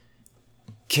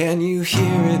Can you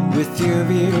hear it with your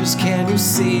ears? Can you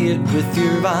see it with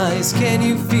your eyes? Can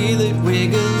you feel it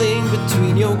wiggling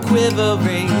between your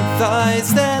quivering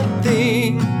thighs? That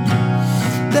thing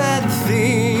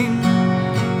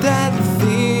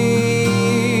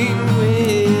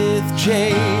with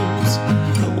James.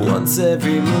 Once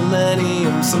every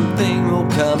millennium something will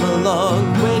come along.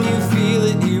 When you feel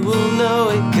it you will know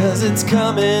it, 'cause it's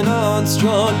coming on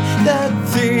strong. That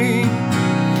thing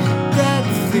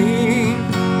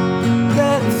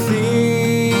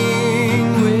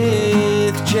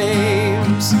with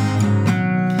James.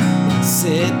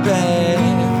 Sit back,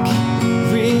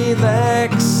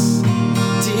 relax,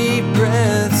 deep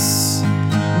breaths,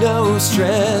 no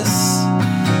stress.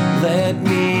 Let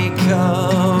me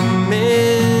come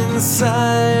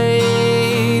inside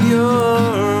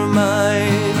your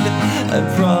mind. I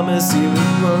promise you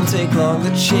it won't take long,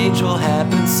 the change will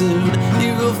happen soon.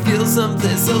 You will feel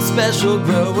something so special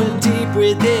growing deep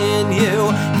within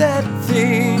you. That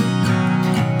thing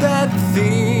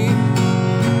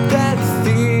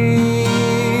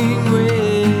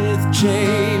with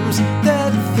James.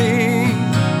 That thing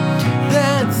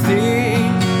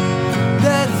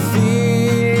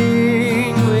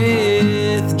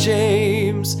with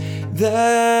James.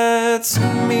 That's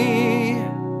me.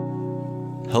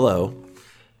 Hello.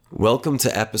 Welcome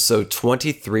to episode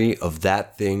 23 of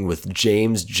That Thing with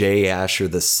James J. Asher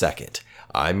II.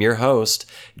 I'm your host,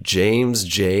 James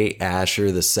J. Asher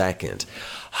II.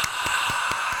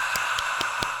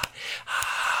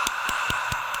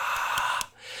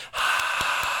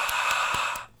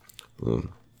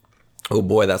 Oh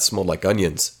boy, that smelled like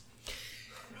onions.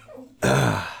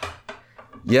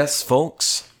 Yes,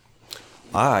 folks,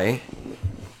 I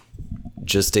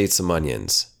just ate some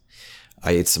onions.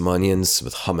 I ate some onions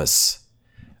with hummus.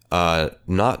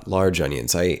 Not large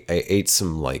onions. I ate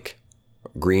some like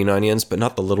green onions, but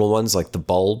not the little ones, like the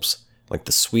bulbs, like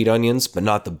the sweet onions, but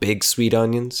not the big sweet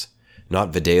onions,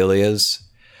 not Vidalias.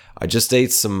 I just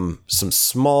ate some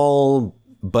small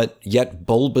but yet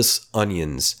bulbous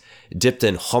onions dipped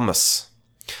in hummus,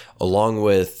 along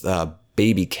with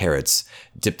baby carrots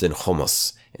dipped in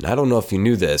hummus. And I don't know if you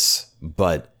knew this,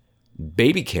 but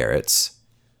baby carrots,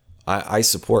 I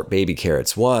support baby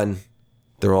carrots. 1,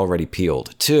 they're already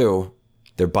peeled. 2,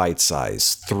 they're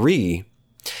bite-sized. 3,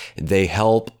 they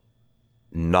help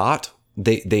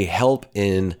they help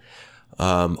in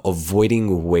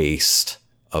avoiding waste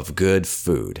of good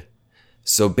food.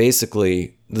 So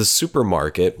basically, the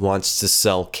supermarket wants to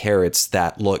sell carrots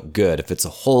that look good. If it's a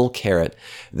whole carrot,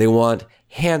 they want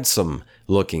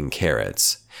handsome-looking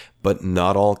carrots. But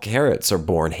not all carrots are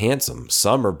born handsome.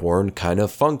 Some are born kind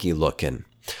of funky-looking.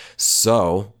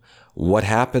 So what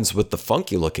happens with the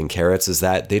funky-looking carrots is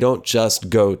that they don't just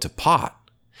go to pot.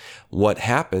 What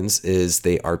happens is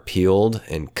they are peeled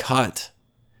and cut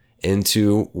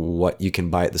into what you can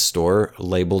buy at the store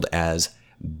labeled as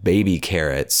baby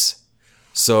carrots.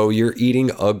 So you're eating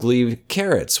ugly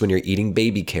carrots when you're eating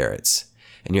baby carrots,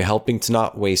 and you're helping to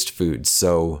not waste food.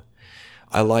 So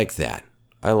I like that.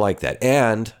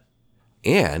 And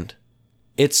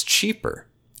it's cheaper.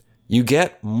 You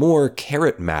get more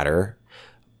carrot matter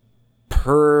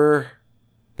per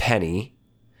penny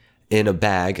in a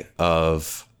bag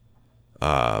of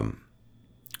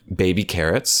baby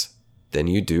carrots than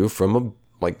you do from a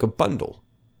bundle.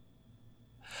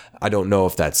 I don't know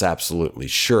if that's absolutely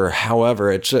sure. However,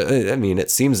 it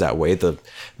seems that way. The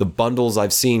bundles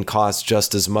I've seen cost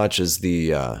just as much as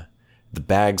the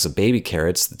bags of baby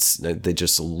carrots. They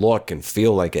just look and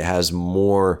feel like it has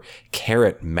more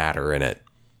carrot matter in it.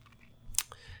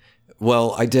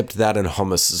 Well, I dipped that in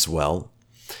hummus as well.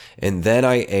 And then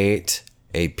I ate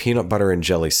a peanut butter and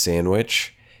jelly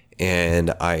sandwich.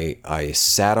 And I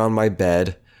sat on my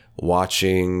bed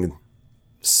watching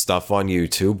stuff on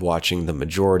YouTube, watching the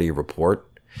Majority Report.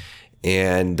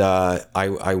 And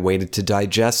I waited to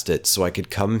digest it so I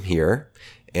could come here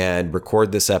and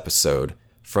record this episode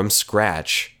from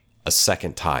scratch a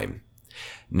second time.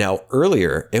 Now,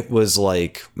 earlier, it was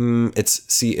like,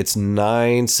 it's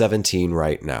 9:17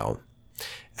 right now.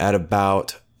 At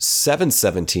about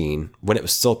 7:17, when it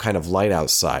was still kind of light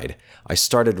outside, I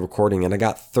started recording and I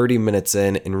got 30 minutes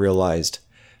in and realized,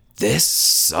 this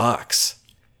sucks.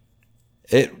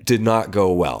 It did not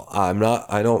go well. I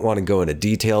don't want to go into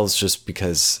details just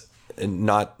because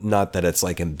not that it's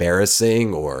like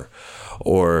embarrassing or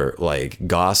like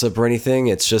gossip or anything.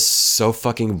 It's just so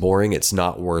fucking boring. It's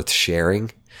not worth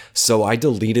sharing. So I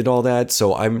deleted all that.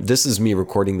 So this is me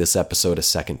recording this episode a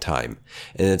second time,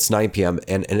 and it's 9 p.m.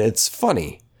 and it's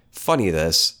funny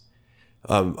this.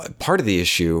 Part of the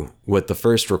issue with the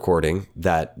first recording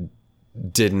that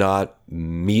did not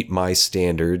meet my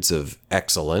standards of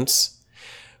excellence.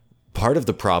 Part of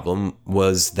the problem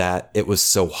was that it was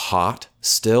so hot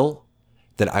still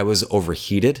that I was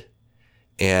overheated,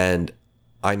 and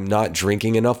I'm not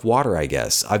drinking enough water, I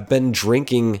guess. I've been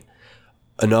drinking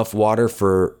enough water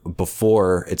for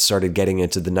before it started getting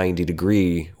into the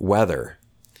 90-degree weather.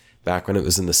 Back when it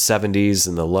was in the 70s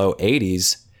and the low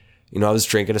 80s, I was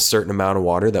drinking a certain amount of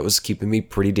water that was keeping me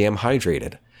pretty damn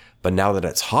hydrated. But now that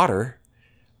it's hotter,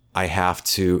 I have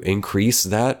to increase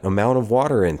that amount of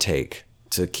water intake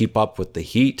to keep up with the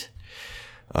heat.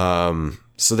 So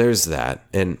there's that.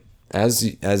 And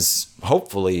as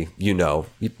hopefully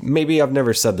maybe I've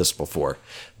never said this before,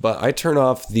 but I turn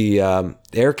off the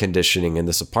air conditioning in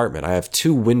this apartment. I have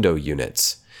 2 window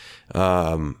units.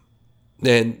 And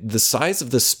the size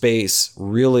of the space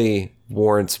really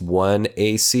warrants 1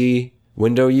 AC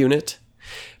window unit.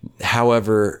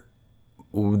 However,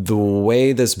 the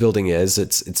way this building is,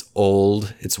 it's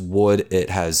old, it's wood, it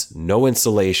has no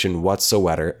insulation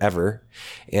whatsoever,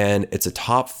 and it's a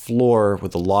top floor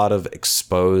with a lot of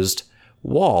exposed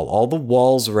wall. All the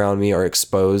walls around me are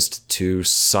exposed to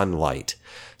sunlight.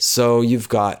 So you've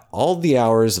got all the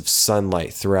hours of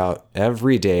sunlight throughout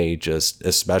every day, just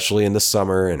especially in the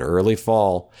summer and early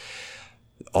fall,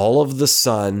 all of the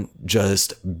sun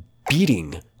just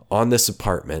beating on this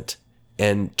apartment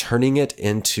and turning it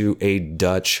into a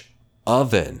Dutch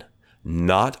oven,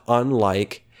 not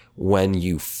unlike when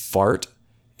you fart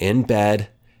in bed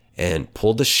and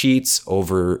pull the sheets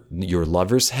over your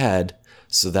lover's head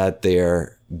so that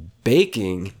they're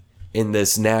baking in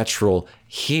this natural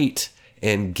heat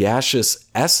and gaseous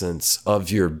essence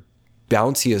of your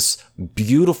bounteous,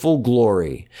 beautiful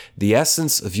glory, the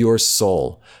essence of your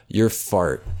soul, your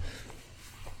fart.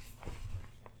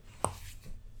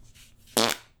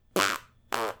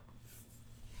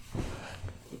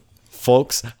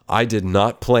 Folks, I did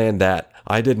not plan that.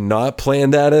 I did not plan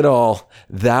that at all.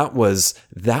 That was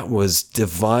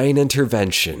divine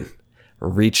intervention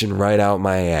reaching right out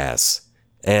my ass.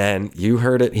 And you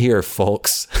heard it here,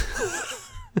 folks.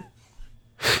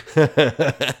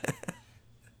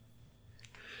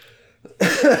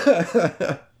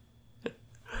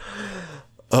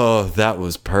 Oh, that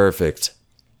was perfect.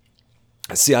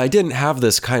 See, I didn't have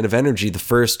this kind of energy the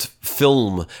first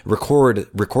film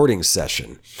recording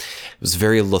session. It was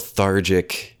very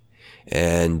lethargic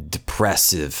and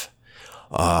depressive.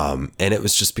 And it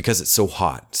was just because it's so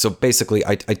hot. So basically,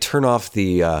 I turn off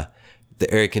the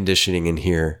air conditioning in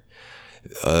here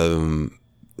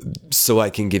so I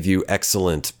can give you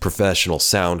excellent professional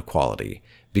sound quality.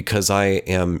 Because I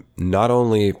am not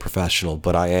only professional,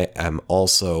 but I am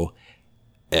also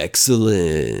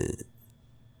excellent.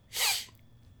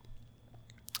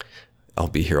 I'll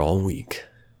be here all week.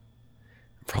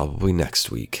 Probably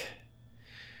next week.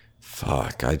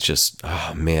 Fuck, I'd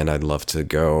love to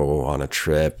go on a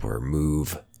trip or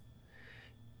move.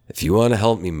 If you want to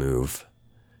help me move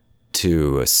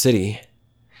to a city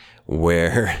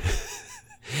where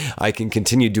I can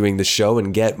continue doing the show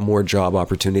and get more job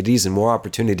opportunities and more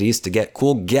opportunities to get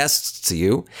cool guests to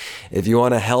you, if you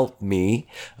want to help me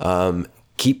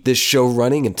keep this show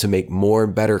running and to make more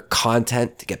and better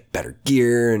content, to get better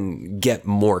gear and get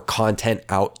more content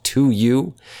out to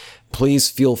you, please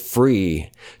feel free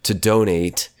to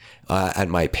donate at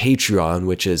my Patreon,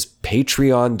 which is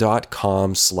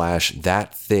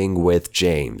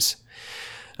patreon.com/thatthingwithjames.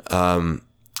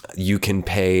 You can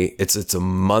pay, it's a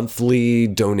monthly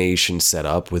donation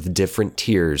setup with different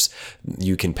tiers.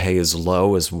 You can pay as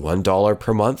low as $1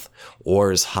 per month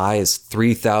or as high as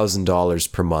 $3,000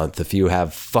 per month if you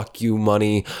have fuck you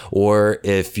money, or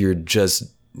if you're just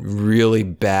really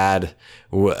bad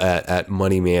at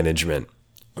money management.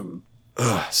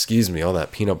 Excuse me, all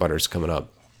that peanut butter is coming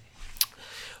up.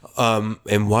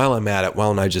 And while I'm at it, why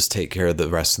don't I just take care of the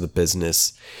rest of the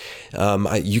business?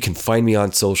 You can find me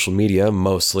on social media.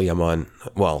 Mostly I'm on,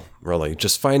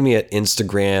 just find me at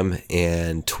Instagram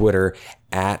and Twitter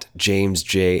at James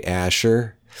J.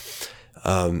 Asher.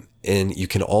 And you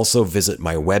can also visit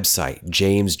my website,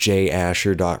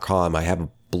 jamesjasher.com. I have a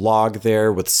blog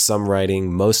there with some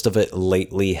writing. Most of it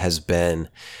lately has been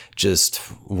just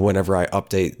whenever I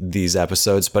update these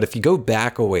episodes. But if you go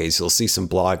back a ways, you'll see some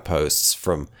blog posts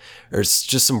or it's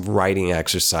just some writing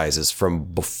exercises from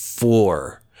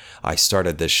before I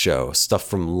started this show, stuff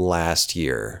from last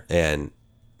year. And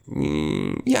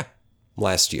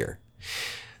last year.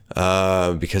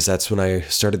 Because that's when I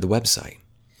started the website.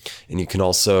 And you can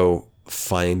also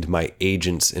find my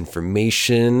agent's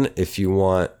information if you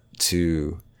want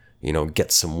to,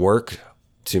 get some work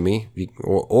to me,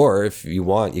 or if you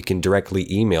want, you can directly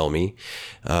email me.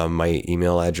 My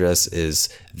email address is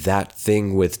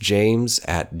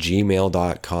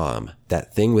thatthingwithjames@gmail.com.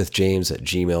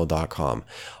 Thatthingwithjames@gmail.com.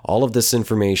 All of this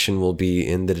information will be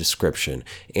in the description.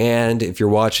 And if you're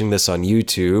watching this on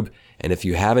YouTube, and if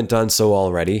you haven't done so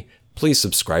already, please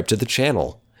subscribe to the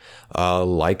channel.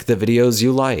 Like the videos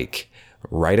you like.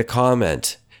 Write a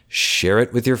comment. Share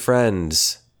it with your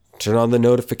friends. Turn on the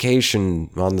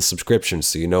notification on the subscription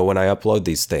so you know when I upload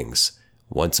these things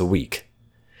once a week.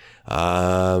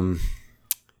 Yeah.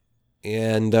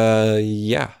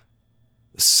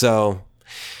 So,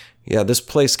 yeah, this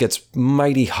place gets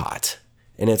mighty hot.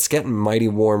 And it's getting mighty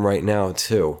warm right now,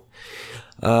 too.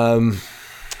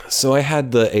 So I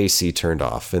had the AC turned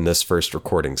off in this first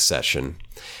recording session.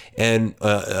 And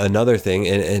another thing,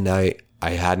 and I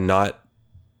had not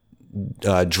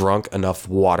drunk enough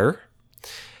water.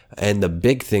 And the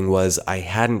big thing was I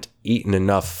hadn't eaten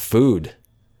enough food.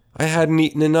 I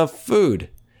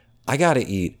gotta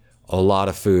eat a lot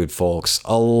of food, folks.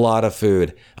 A lot of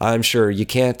food. I'm sure you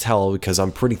can't tell because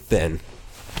I'm pretty thin.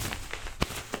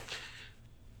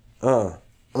 For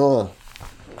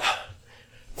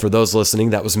those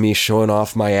listening, that was me showing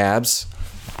off my abs.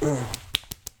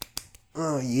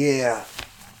 Oh yeah.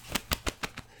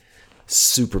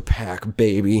 Super pack,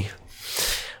 baby.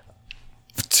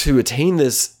 To attain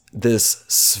this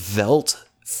svelte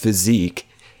physique,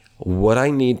 what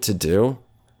I need to do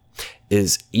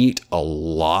is eat a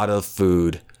lot of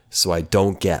food so I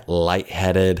don't get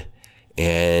lightheaded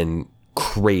and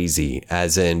crazy,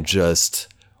 as in just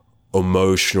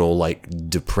emotional, like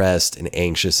depressed and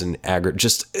anxious and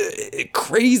just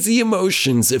crazy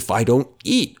emotions if I don't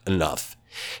eat enough.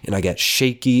 And I get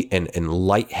shaky and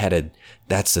lightheaded.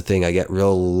 That's the thing. I get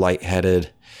real lightheaded.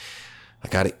 I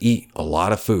got to eat a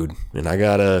lot of food, and I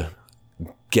got to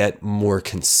get more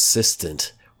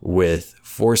consistent with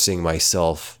forcing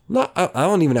myself. I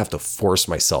don't even have to force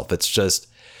myself. It's just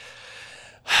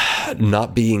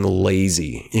not being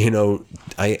lazy.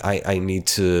 I need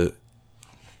to,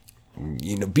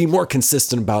 be more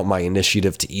consistent about my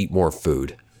initiative to eat more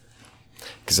food,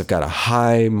 because I've got a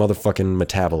high motherfucking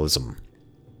metabolism.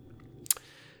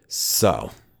 So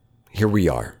here we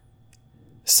are.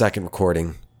 Second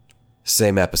recording.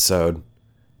 Same episode.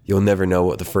 You'll never know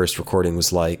what the first recording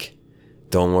was like.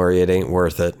 Don't worry, it ain't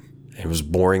worth it. It was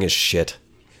boring as shit.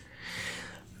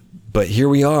 But here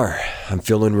we are. I'm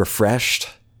feeling refreshed,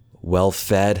 well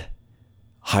fed,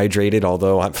 hydrated,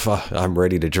 although I'm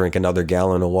ready to drink another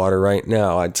gallon of water right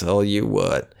now, I tell you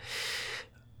what.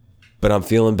 But I'm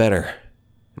feeling better,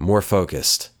 more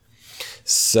focused.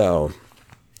 So,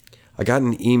 I got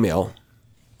an email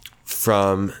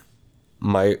from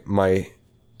my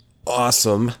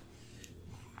awesome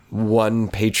one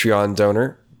Patreon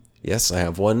donor. Yes, I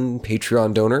have one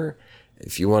Patreon donor.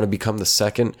 If you want to become the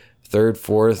second, third,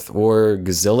 fourth, or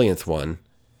gazillionth one,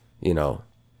 you know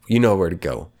where to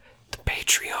go. The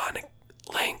Patreon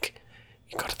link.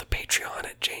 You go to the Patreon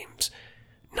at James.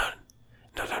 No,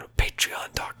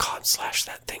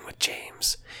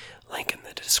 patreon.com/thatthingwithjames. Link in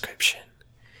the description.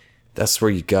 That's where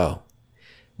you go.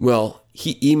 Well,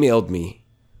 he emailed me,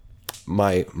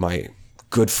 my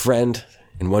good friend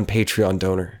and one Patreon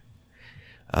donor,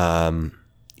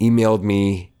 emailed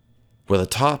me with a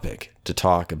topic to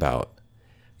talk about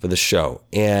for the show.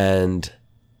 And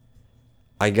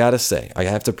I gotta say, I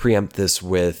have to preempt this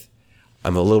with,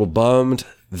 I'm a little bummed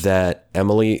that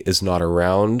Emily is not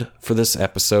around for this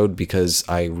episode, because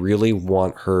I really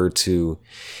want her to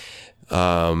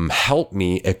help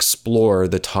me explore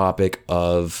the topic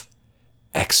of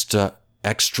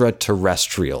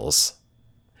extraterrestrials.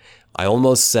 I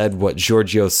almost said what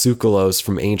Giorgio Tsoukalos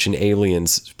from Ancient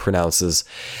Aliens pronounces,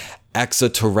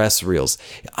 extraterrestrials.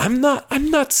 I'm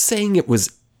not saying it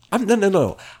was.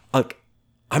 No.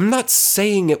 I'm not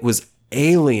saying it was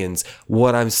aliens.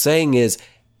 What I'm saying is,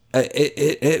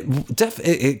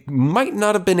 it might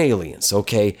not have been aliens,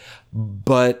 okay,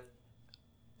 but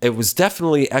it was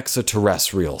definitely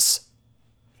extraterrestrials.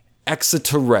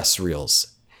 Extraterrestrials.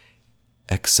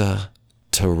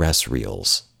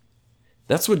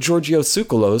 That's what Giorgio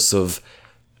Tsoukalos of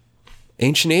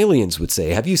Ancient Aliens would say.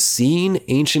 Have you seen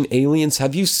Ancient Aliens?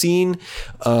 Have you seen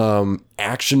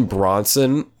Action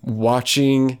Bronson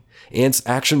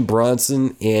Action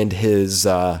Bronson and his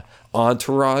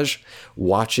entourage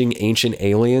watching Ancient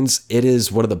Aliens? It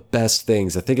is one of the best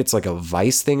things. I think it's like a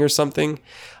Vice thing or something.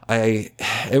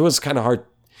 It was kind of hard.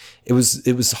 It was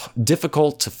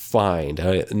difficult to find,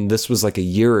 and this was like a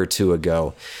year or two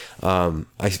ago. I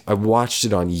watched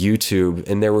it on YouTube,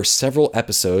 and there were several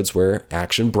episodes where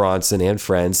Action Bronson and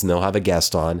friends, and they'll have a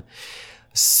guest on,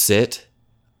 sit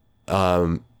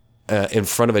in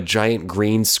front of a giant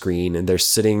green screen, and they're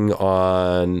sitting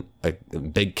on a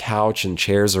big couch and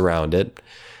chairs around it,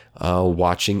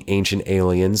 watching Ancient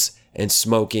Aliens and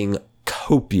smoking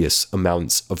copious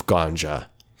amounts of ganja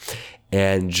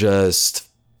and just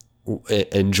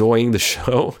enjoying the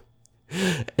show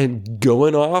and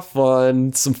going off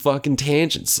on some fucking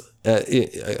tangents,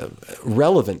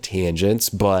 relevant tangents,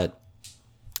 but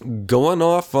going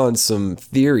off on some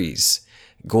theories,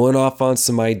 going off on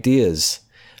some ideas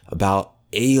about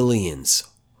aliens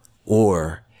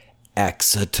or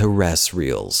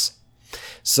extraterrestrials.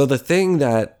 So the thing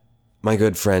that my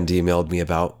good friend emailed me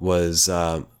about was,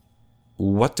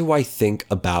 what do I think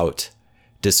about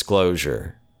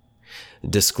disclosure?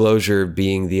 Disclosure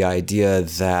being the idea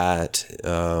that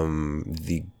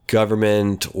the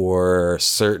government or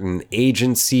certain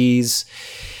agencies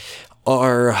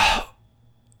are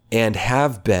and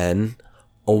have been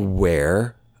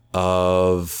aware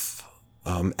of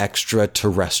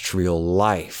extraterrestrial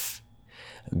life,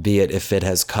 be it if it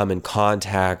has come in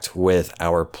contact with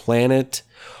our planet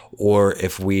or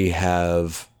if we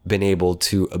have been able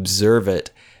to observe it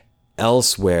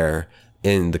elsewhere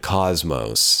in the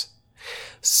cosmos.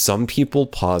 Some people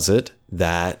posit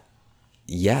that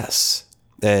yes,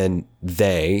 and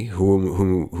they,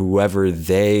 whoever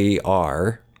they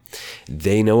are,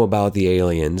 they know about the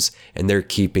aliens and they're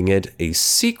keeping it a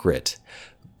secret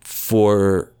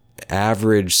for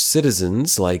average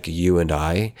citizens like you and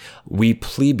I, we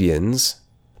plebeians.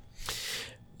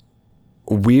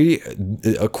 We,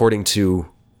 according to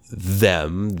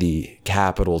them, the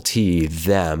capital T,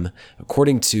 them,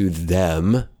 according to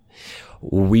them,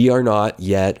 we are not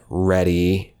yet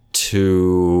ready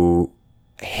to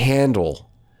handle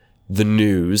the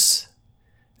news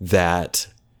that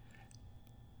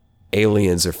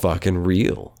aliens are fucking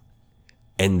real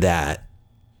and that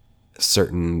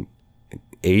certain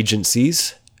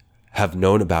agencies have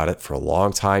known about it for a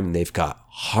long time and they've got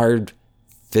hard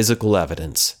physical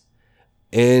evidence,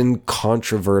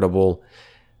 incontrovertible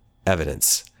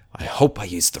evidence. I hope I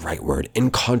used the right word.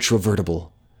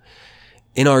 Incontrovertible,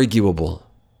 inarguable,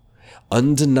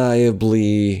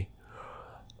 undeniably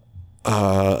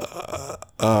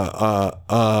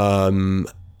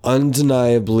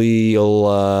undeniably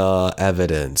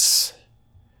evidence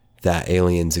that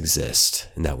aliens exist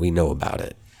and that we know about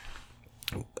it.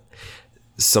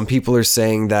 Some people are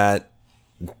saying that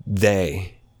the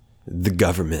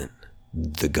government,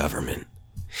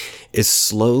 is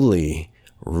slowly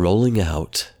rolling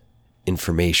out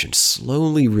information,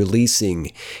 slowly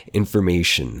releasing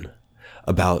information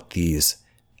about these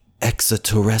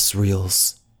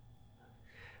extraterrestrials,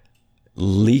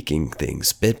 leaking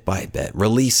things bit by bit,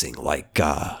 releasing like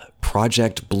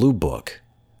Project Blue Book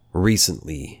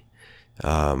recently,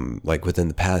 like within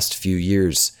the past few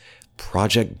years.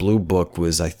 Project Blue Book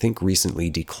was, I think,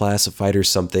 recently declassified or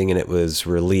something, and it was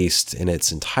released in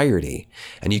its entirety,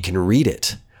 and you can read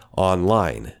it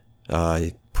online.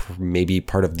 Maybe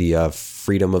part of the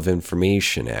Freedom of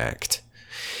Information Act.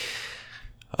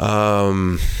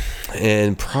 And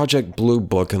Project Blue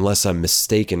Book, unless I'm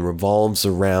mistaken, revolves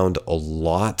around a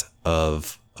lot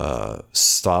of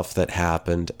stuff that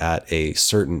happened at a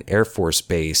certain Air Force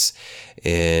base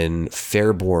in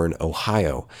Fairborn,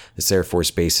 Ohio. This Air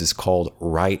Force base is called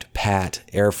Wright-Patt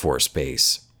Air Force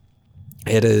Base.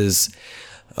 It is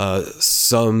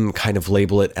some kind of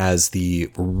label it as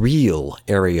the real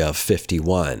Area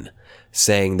 51,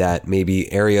 saying that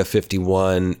maybe Area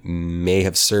 51 may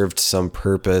have served some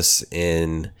purpose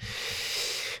in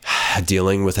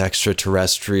dealing with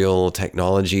extraterrestrial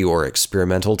technology or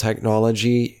experimental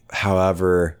technology.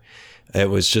 However,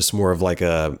 it was just more of like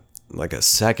a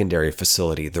secondary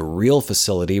facility. The real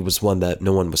facility was one that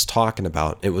no one was talking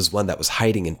about. It was one that was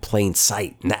hiding in plain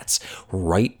sight, and that's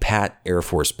Wright-Patt Air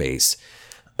Force Base.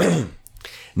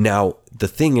 Now, the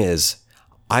thing is,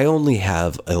 I only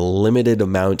have a limited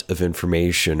amount of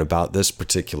information about this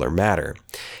particular matter.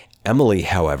 Emily,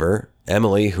 however,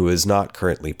 who is not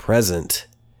currently present,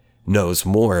 knows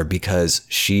more because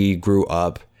she grew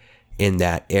up in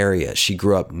that area. She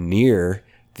grew up near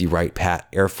the Wright-Patt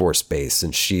Air Force Base,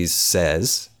 and she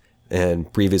says, in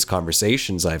previous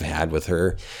conversations I've had with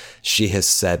her, she has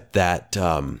said that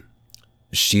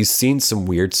she's seen some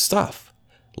weird stuff.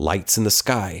 Lights in the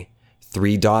sky,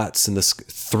 3 dots in the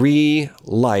 3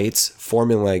 lights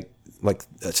forming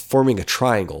forming a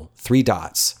triangle, 3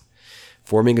 dots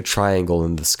forming a triangle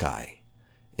in the sky.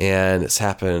 And it's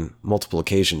happened multiple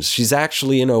occasions. She's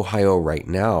actually in Ohio right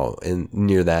now,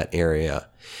 near that area.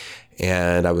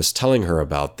 And I was telling her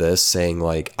about this, saying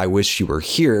like, I wish you were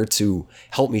here to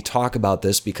help me talk about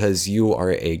this because you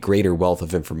are a greater wealth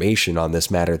of information on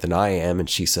this matter than I am. And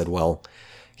she said, well,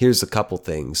 here's a couple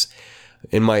things.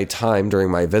 In my time during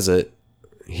my visit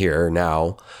here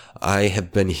now, I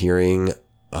have been hearing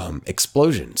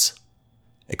explosions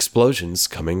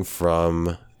coming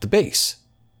from the base,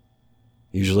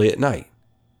 usually at night.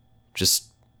 Just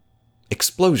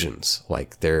explosions,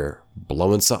 like they're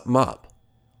blowing something up,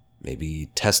 maybe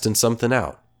testing something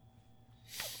out.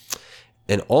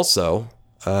 And also,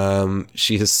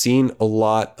 she has seen a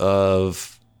lot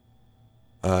of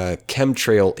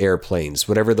chemtrail airplanes,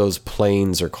 whatever those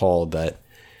planes are called that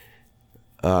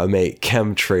make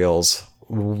chemtrails,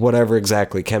 whatever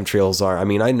exactly chemtrails are. I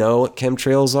mean, I know what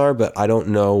chemtrails are, but I don't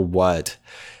know what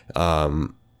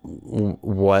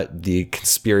the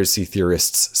conspiracy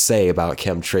theorists say about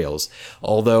chemtrails.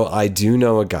 Although I do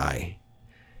know a guy,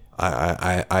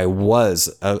 I was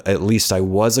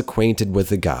acquainted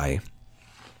with a guy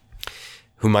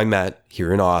whom I met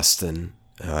here in Austin.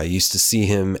 I used to see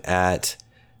him at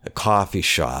a coffee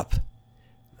shop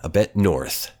a bit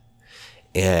north.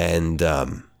 And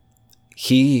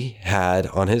he had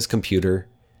on his computer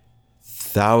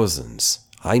thousands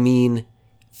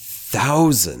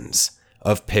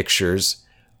of pictures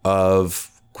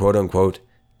of quote unquote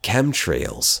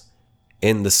chemtrails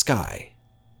in the sky.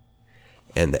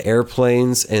 And the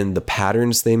airplanes and the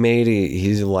patterns they made,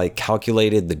 he like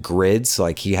calculated the grids,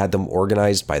 like he had them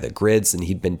organized by the grids, and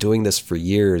he'd been doing this for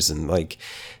years, and like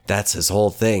that's his whole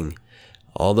thing.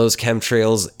 All those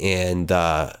chemtrails and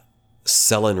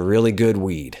selling really good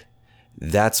weed.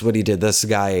 That's what he did. This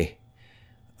guy,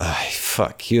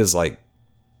 he was like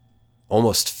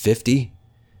almost 50.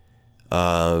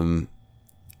 And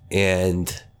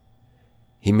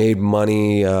he made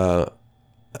money,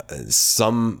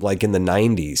 some like in the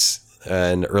 90s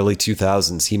and early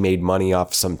 2000s, he made money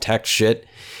off some tech shit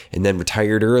and then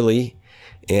retired early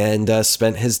and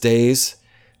spent his days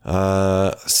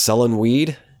selling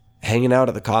weed, hanging out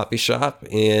at the coffee shop,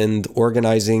 and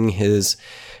organizing his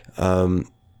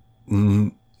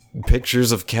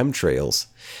pictures of chemtrails.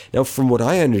 Now, from what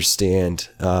I understand,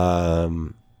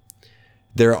 there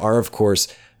are, of course,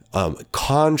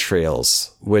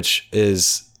 contrails, which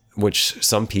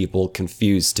some people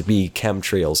confuse to be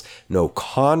chemtrails. No,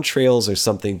 contrails are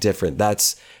something different.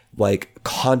 That's like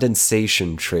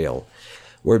condensation trail,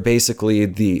 where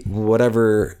basically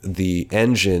whatever the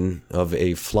engine of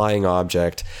a flying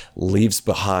object leaves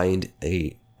behind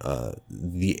the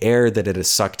air that it has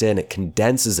sucked in, it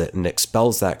condenses it and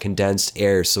expels that condensed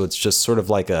air. So it's just sort of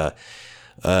like a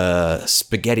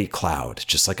spaghetti cloud,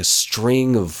 just like a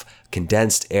string of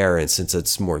condensed air. And since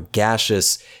it's more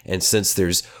gaseous, and since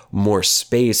there's more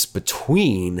space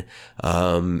between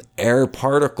air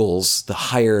particles, the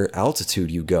higher altitude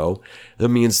you go, that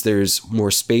means there's more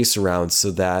space around,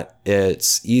 so that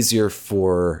it's easier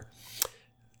for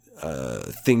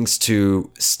things to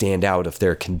stand out if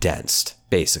they're condensed,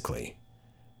 basically,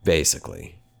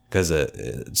 because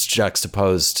it's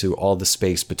juxtaposed to all the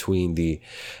space between the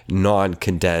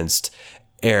non-condensed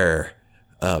air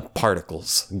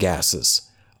particles,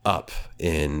 gases, up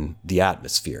in the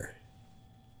atmosphere.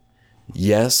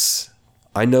 Yes,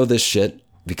 I know this shit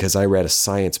because I read a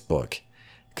science book.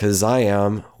 Because I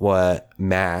am what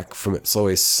Mac from It's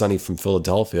Always Sunny from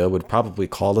Philadelphia would probably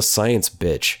call a science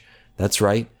bitch. That's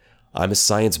right, I'm a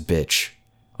science bitch.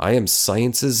 I am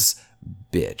science's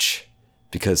bitch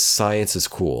because science is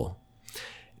cool.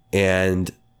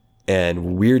 And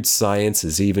weird science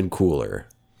is even cooler.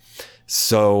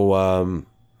 So,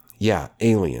 yeah,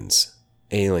 aliens.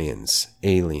 Here's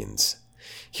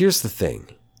the thing.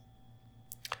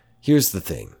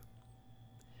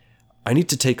 I need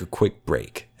to take a quick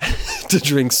break to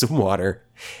drink some water,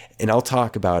 and I'll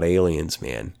talk about aliens,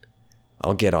 man.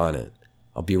 I'll get on it.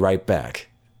 I'll be right back.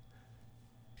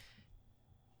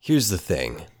 Here's the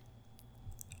thing.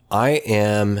 I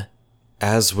am,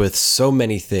 as with so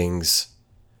many things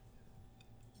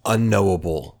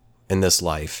unknowable in this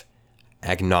life,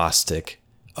 agnostic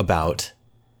about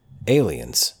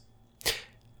aliens.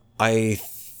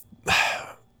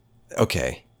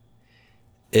 Okay.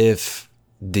 If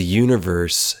the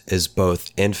universe is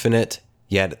both infinite,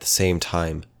 yet at the same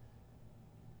time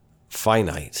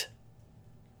finite,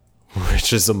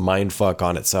 which is a mindfuck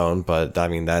on its own, but I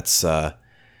mean, that's science,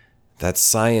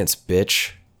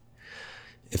 bitch.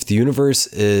 If the universe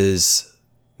is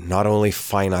not only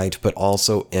finite, but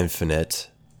also infinite,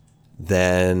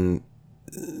 then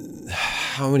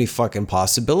how many fucking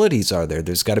possibilities are there?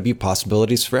 There's got to be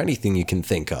possibilities for anything you can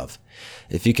think of.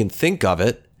 If you can think of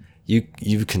it,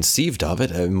 you conceived of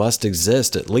it. It must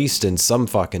exist at least in some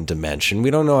fucking dimension.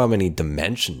 We don't know how many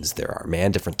dimensions there are,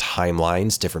 man. Different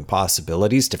timelines, different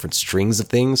possibilities, different strings of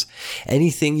things.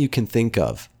 Anything you can think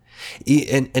of.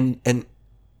 And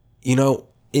you know,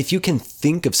 if you can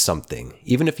think of something,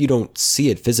 even if you don't see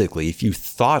it physically, if you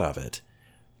thought of it,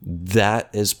 that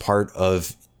is part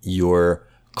of your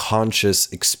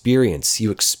conscious experience.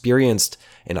 You experienced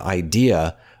an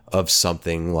idea of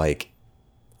something like,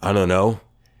 I don't know,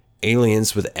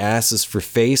 aliens with asses for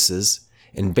faces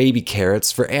and baby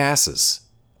carrots for asses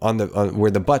on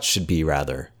where the butt should be,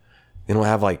 rather. They don't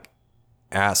have like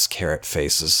ass carrot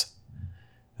faces.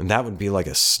 And that would be like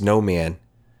a snowman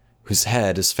whose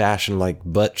head is fashioned like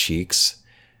butt cheeks,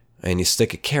 and you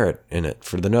stick a carrot in it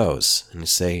for the nose, and you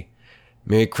say,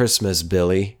 "Merry Christmas,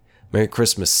 Billy. Merry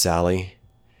Christmas, Sally.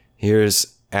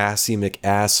 Here's Assy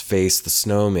McAssface the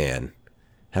snowman.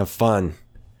 Have fun.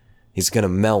 He's gonna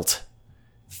melt.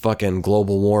 Fucking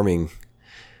global warming.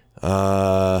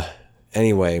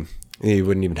 Anyway, you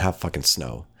wouldn't even have fucking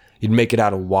snow. You'd make it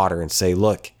out of water and say,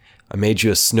 look, I made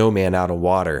you a snowman out of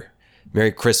water.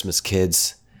 Merry Christmas,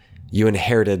 kids. You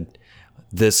inherited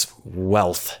this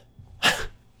wealth."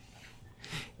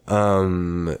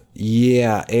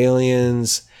 Yeah,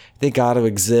 aliens, they gotta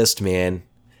exist, man.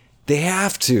 They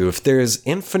have to. If there's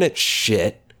infinite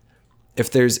shit, if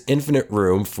there's infinite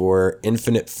room for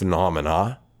infinite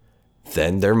phenomena,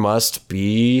 then there must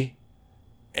be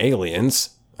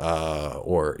aliens,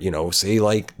 or, you know, say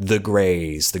like the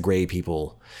gray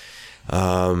people.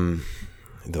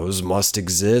 Those must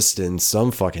exist in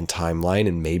some fucking timeline,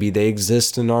 and maybe they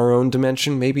exist in our own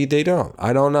dimension, maybe they don't.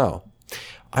 I don't know.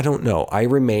 I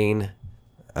remain,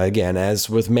 again, as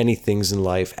with many things in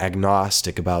life,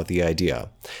 agnostic about the idea.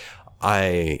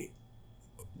 I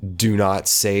do not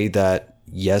say that,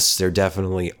 yes, there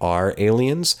definitely are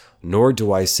aliens, nor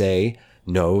do I say,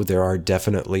 no, there are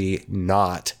definitely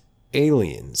not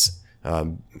aliens.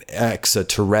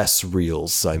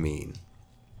 Extraterrestrials, I mean.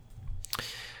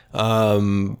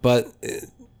 But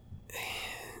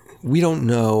we don't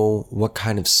know what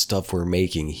kind of stuff we're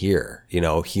making here. You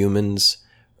know, humans,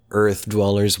 Earth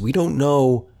dwellers, we don't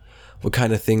know what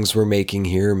kind of things we're making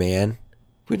here, man.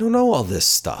 We don't know all this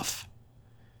stuff.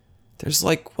 There's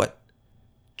like, what,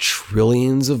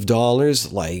 trillions of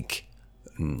dollars? Like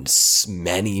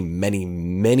many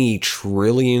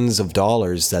trillions of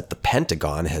dollars that the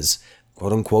Pentagon has,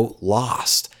 quote unquote,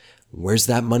 lost. Where's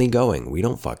that money going? We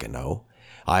don't fucking know.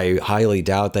 I highly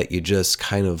doubt that you just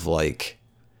kind of like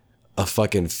a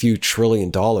fucking few $1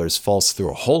 trillion falls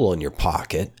through a hole in your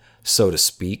pocket, so to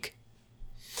speak.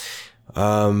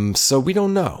 So we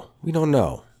don't know. We don't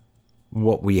know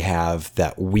what we have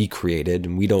that we created,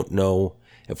 and we don't know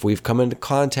if we've come into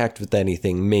contact with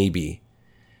anything. Maybe.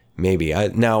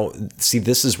 Now, see,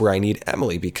 this is where I need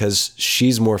Emily, because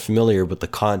she's more familiar with the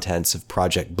contents of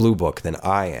Project Blue Book than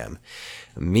I am.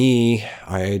 Me,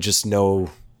 I just know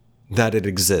that it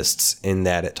exists, in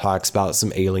that it talks about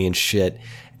some alien shit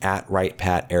at Wright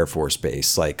Pat Air Force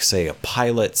Base. Like, say, a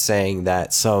pilot saying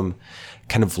that some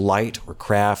kind of light or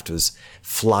craft was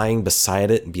flying beside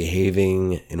it and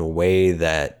behaving in a way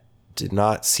that did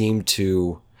not seem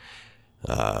to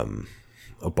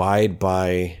abide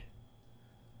by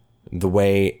the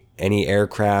way any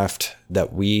aircraft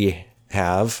that we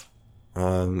have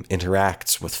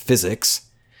interacts with physics.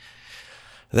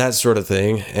 That sort of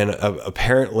thing. And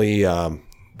apparently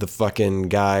the fucking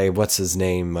guy, what's his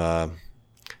name?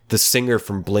 The singer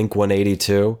from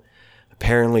Blink-182.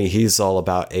 Apparently he's all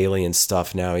about alien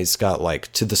stuff now. He's got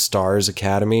like To the Stars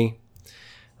Academy.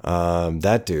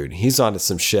 That dude, he's onto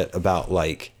some shit about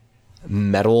like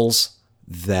metals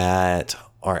that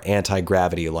are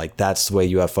anti-gravity. Like, that's the way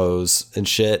UFOs and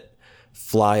shit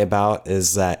fly about,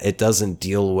 is that it doesn't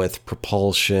deal with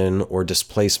propulsion or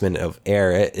displacement of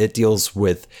air. It deals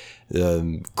with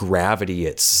gravity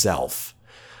itself.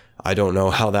 I don't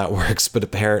know how that works, but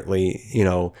apparently, you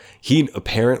know,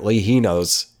 he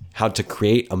knows how to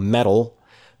create a metal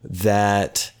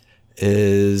that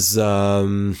is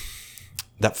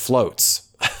that floats.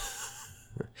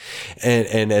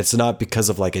 and it's not because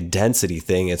of like a density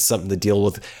thing. It's something to deal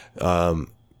with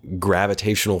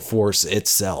gravitational force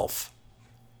itself,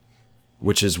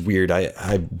 which is weird.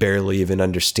 I barely even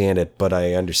understand it, but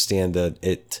I understand that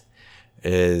it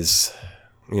is,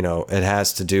 you know, it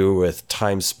has to do with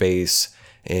time, space,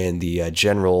 and the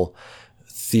general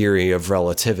theory of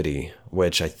relativity,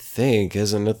 which I think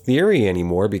isn't a theory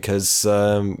anymore, because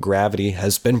gravity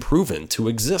has been proven to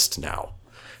exist now.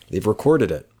 They've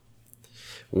recorded it.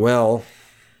 Well.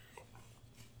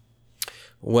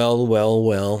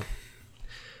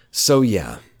 So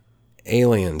yeah,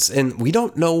 aliens. And we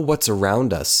don't know what's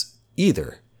around us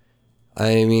either.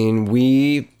 I mean,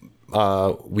 we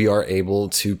are able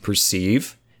to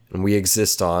perceive, and we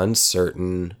exist on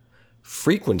certain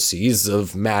frequencies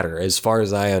of matter, as far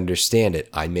as I understand it.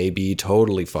 I may be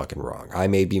totally fucking wrong. I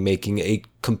may be making a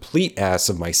complete ass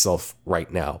of myself right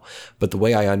now. But the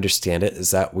way I understand it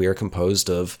is that we are composed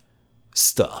of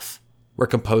stuff. We're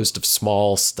composed of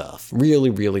small stuff, really,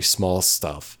 really small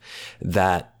stuff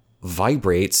that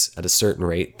vibrates at a certain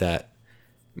rate that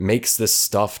makes this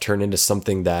stuff turn into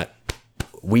something that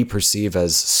we perceive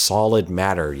as solid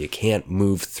matter. You can't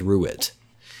move through it.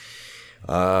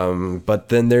 But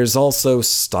then there's also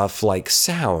stuff like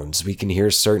sounds. We can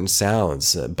hear certain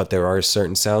sounds, but there are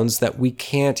certain sounds that we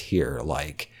can't hear,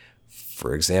 like,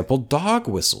 for example, dog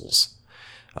whistles.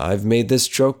 I've made this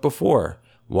joke before.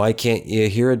 Why can't you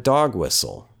hear a dog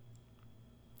whistle?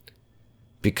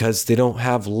 Because they don't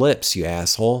have lips, you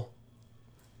asshole.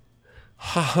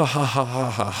 Ha ha ha ha ha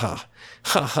ha ha.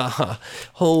 Ha ha ha.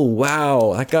 Oh,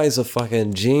 wow. That guy's a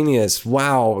fucking genius.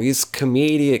 Wow. He's a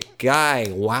comedic guy.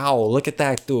 Wow. Look at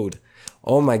that dude.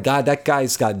 Oh my God. That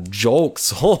guy's got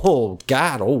jokes. Oh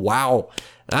God. Oh wow.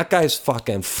 That guy's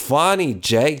fucking funny,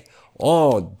 Jay.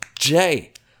 Oh,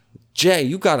 Jay. Jay,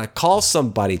 you gotta call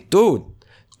somebody. Dude,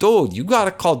 you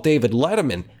gotta call David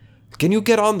Letterman. Can you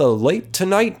get on the late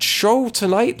night show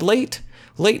tonight? Late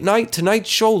night tonight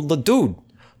show?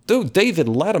 Dude, David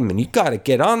Letterman, you gotta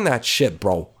get on that shit,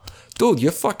 bro. Dude,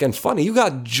 you're fucking funny. You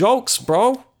got jokes,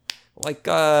 bro. Like,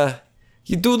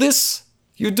 you do this,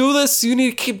 you need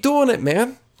to keep doing it,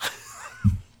 man.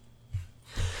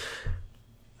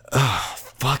 Oh,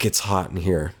 fuck, it's hot in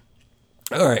here.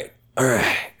 All right,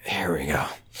 here we go.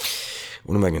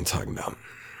 What am I gonna talk about?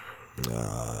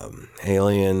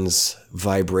 Aliens,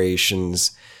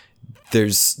 vibrations.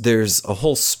 There's a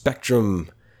whole spectrum,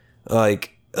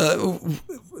 like,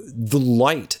 the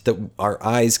light that our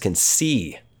eyes can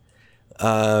see.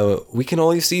 We can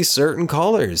only see certain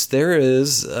colors. We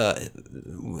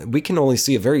can only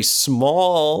see a very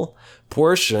small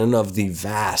portion of the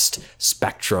vast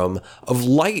spectrum of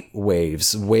light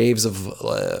waves of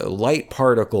light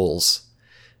particles.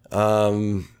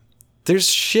 There's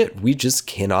shit we just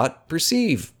cannot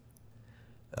perceive.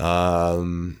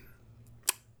 And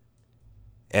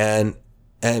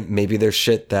maybe there's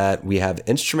shit that we have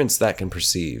instruments that can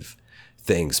perceive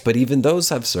things, but even those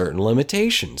have certain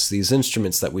limitations. These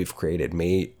instruments that we've created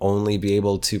may only be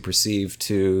able to perceive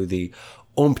to the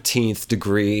umpteenth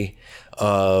degree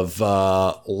of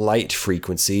light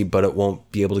frequency, but it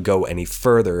won't be able to go any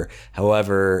further.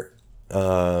 However,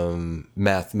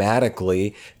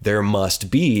 mathematically, there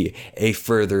must be a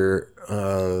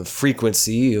further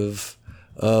frequency of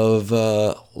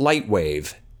light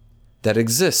wave that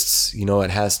exists. You know,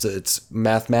 it's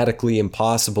mathematically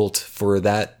impossible for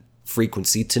that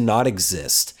frequency to not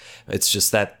exist. It's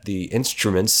just that the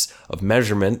instruments of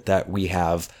measurement that we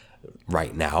have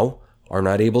right now are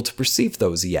not able to perceive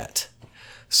those yet.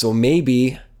 So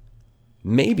maybe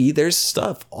there's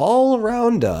stuff all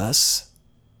around us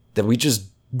that we just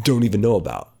don't even know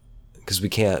about because we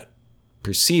can't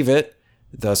perceive it,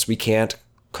 thus we can't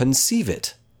conceive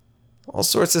it. All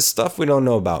sorts of stuff we don't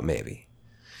know about, maybe.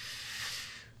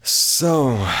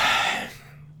 So,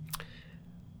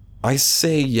 I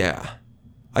say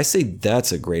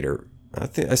that's a greater.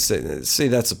 I say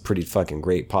that's a pretty fucking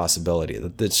great possibility.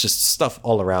 That it's just stuff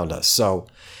all around us. So,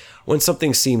 when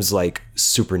something seems like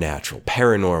supernatural,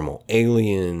 paranormal,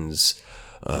 aliens,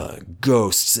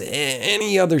 ghosts,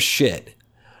 any other shit,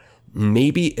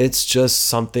 maybe it's just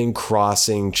something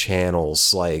crossing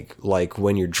channels, like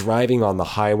when you're driving on the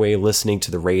highway listening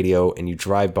to the radio and you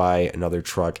drive by another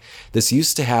truck. This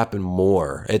used to happen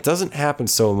more. It doesn't happen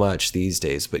so much these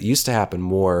days, but it used to happen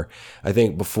more, I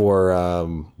think,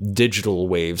 before digital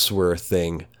waves were a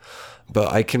thing.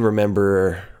 But I can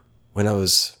remember when I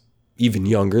was even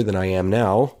younger than I am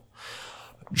now,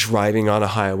 driving on a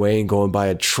highway and going by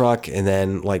a truck and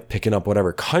then like picking up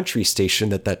whatever country station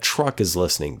that truck is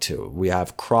listening to. We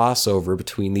have crossover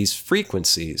between these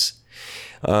frequencies.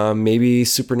 Maybe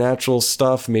supernatural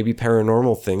stuff, maybe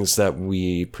paranormal things that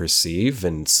we perceive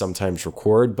and sometimes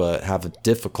record, but have a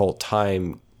difficult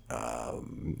time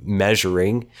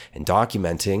measuring and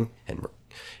documenting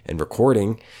and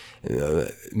recording.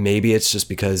 Maybe it's just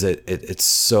because it's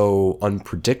so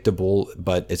unpredictable,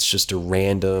 but it's just a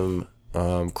random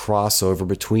crossover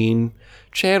between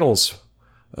channels,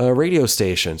 radio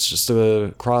stations, just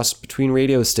a cross between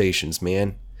radio stations,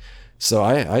 man. So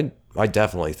I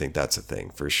definitely think that's a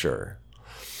thing for sure.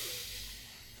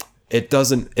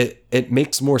 It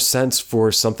makes more sense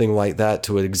for something like that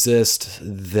to exist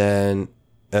than,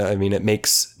 it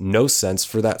makes no sense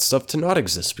for that stuff to not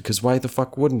exist, because why the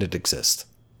fuck wouldn't it exist?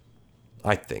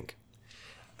 I think.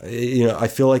 I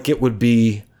feel like it would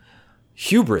be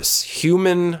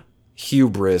human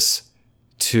hubris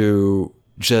to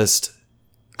just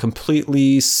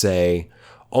completely say,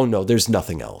 oh no, there's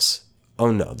nothing else.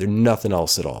 Oh no, there's nothing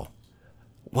else at all.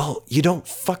 Well, you don't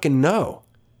fucking know.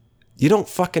 You don't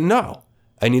fucking know.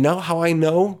 And you know how I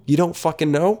know you don't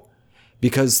fucking know?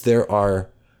 Because there are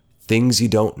things you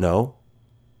don't know.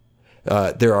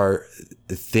 There are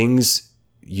things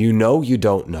you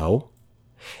don't know.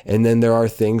 And then there are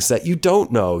things that you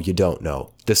don't know.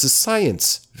 This is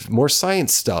science. More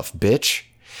science stuff, bitch.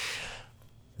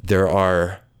 There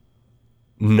are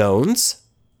knowns.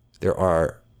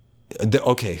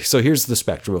 Okay, so here's the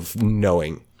spectrum of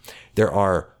knowing. There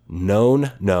are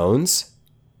known knowns,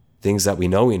 things that we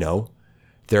know.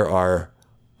 There are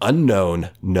unknown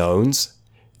knowns,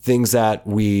 things that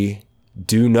we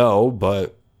do know,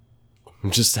 but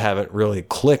just haven't really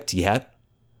clicked yet.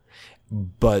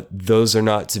 But those are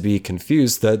not to be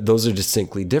confused. That those are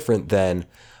distinctly different than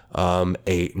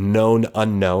a known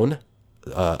unknown,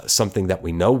 something that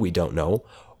we know we don't know,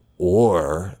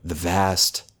 or the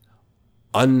vast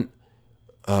unknown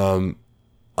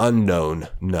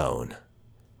known,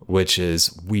 which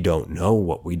is we don't know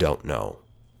what we don't know.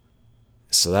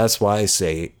 So that's why I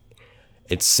say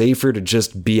it's safer to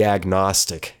just be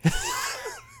agnostic.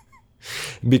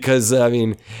 Because, I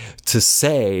mean, to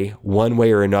say one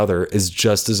way or another is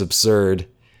just as absurd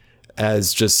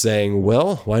as just saying,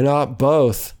 well, why not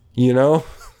both?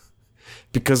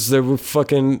 Because they're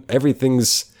fucking,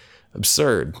 everything's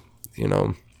absurd,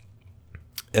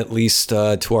 at least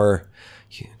to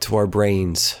our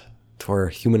brains, to our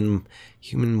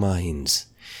human minds.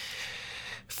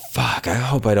 Fuck, I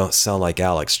hope I don't sound like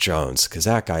Alex Jones, because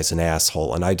that guy's an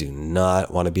asshole, and I do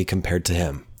not want to be compared to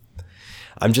him.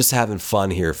 I'm just having fun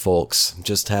here, folks. I'm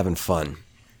just having fun.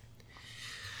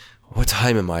 What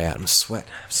time am I at? I'm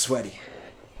sweaty.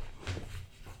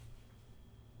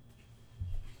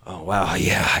 Oh, wow,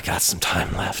 yeah, I got some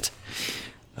time left.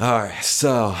 All right,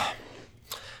 so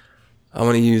I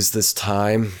want to use this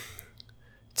time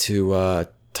to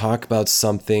talk about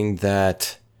something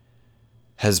that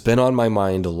has been on my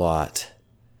mind a lot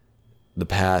the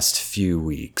past few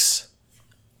weeks.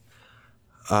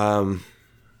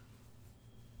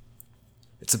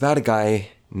 It's about a guy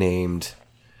named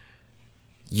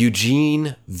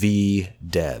Eugene V.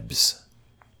 Debs.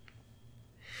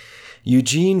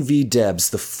 Eugene V. Debs,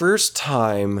 the first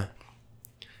time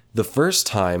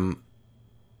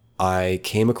I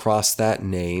came across that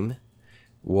name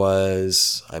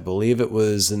was, I believe it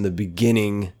was in the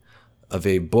beginning of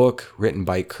a book written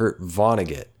by Kurt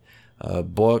Vonnegut, a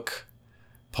book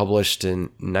published in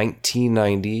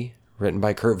 1990, written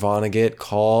by Kurt Vonnegut,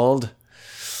 called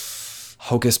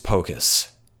Hocus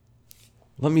Pocus.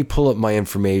 Let me pull up my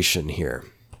information here.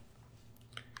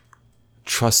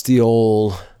 Trusty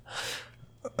old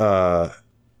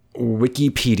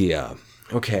Wikipedia.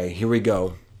 Okay, here we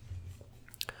go.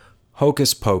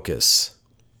 Hocus Pocus.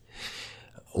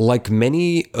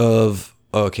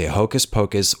 Hocus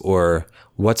Pocus, or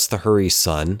What's the Hurry,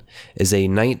 Son, is a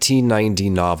 1990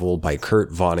 novel by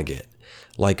Kurt Vonnegut.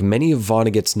 Like many of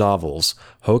Vonnegut's novels,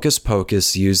 Hocus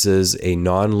Pocus uses a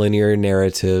non-linear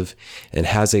narrative and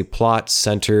has a plot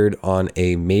centered on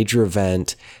a major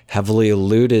event heavily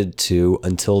alluded to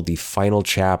until the final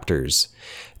chapters.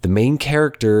 The main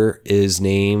character is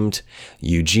named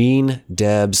Eugene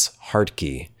Debs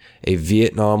Hartke, a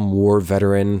Vietnam War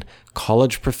veteran,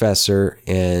 college professor,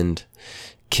 and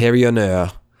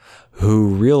carillonneur who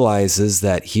realizes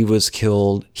that he has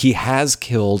killed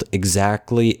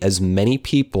exactly as many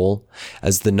people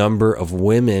as the number of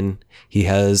women he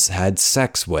has had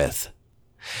sex with.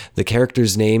 The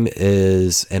character's name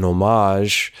is an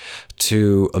homage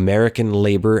to American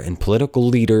labor and political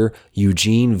leader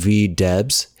Eugene V.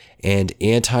 Debs and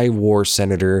anti-war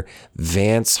Senator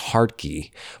Vance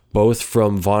Hartke, both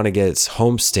from Vonnegut's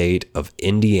home state of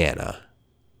Indiana.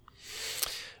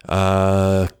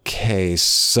 Okay,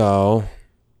 so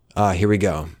here we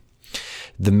go.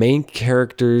 The main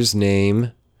character's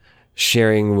name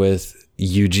sharing with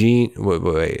Eugene V.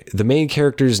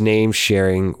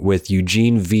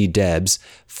 Debs,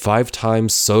 5-time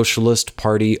Socialist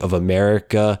Party of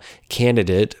America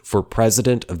candidate for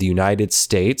President of the United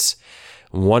States.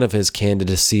 One of his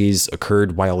candidacies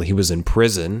occurred while he was in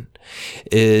prison,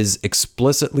 is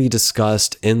explicitly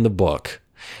discussed in the book.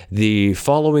 The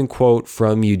following quote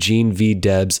from Eugene V.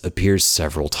 Debs appears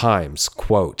several times.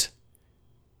 Quote,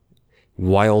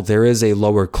 "While there is a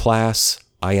lower class,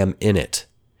 I am in it.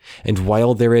 And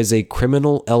while there is a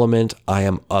criminal element, I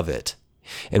am of it.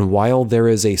 And while there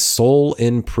is a soul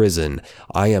in prison,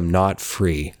 I am not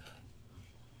free."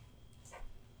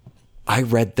 I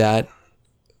read that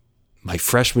my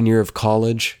freshman year of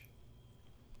college,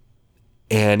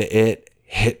 and it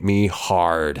hit me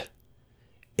hard.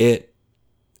 It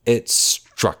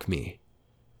struck me.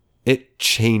 It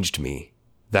changed me.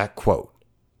 That quote.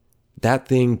 That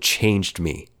thing changed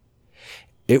me.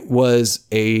 It was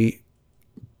a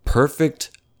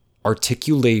perfect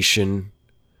articulation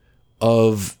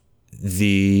of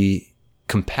the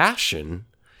compassion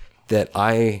that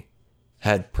I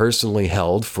had personally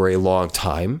held for a long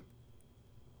time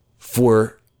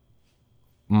for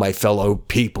my fellow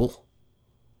people.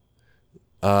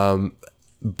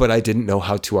 But I didn't know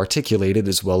how to articulate it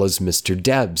as well as Mr.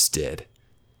 Debs did.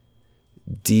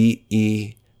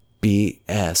 DEBS,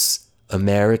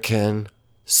 American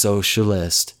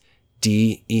Socialist.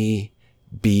 DEBS,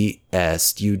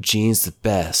 Eugene's the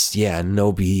best. Yeah,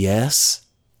 no BS.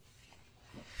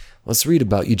 Let's read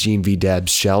about Eugene V.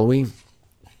 Debs, shall we?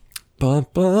 Bum,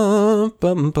 bum,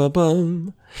 bum, bum,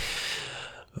 bum.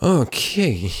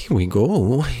 Okay, here we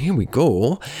go.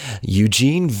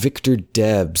 Eugene Victor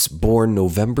Debs, born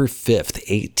November 5th,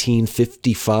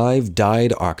 1855,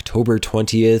 died October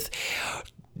 20th,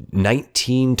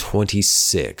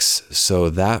 1926. So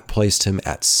that placed him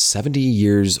at 70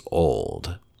 years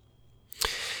old.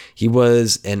 He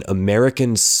was an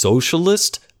American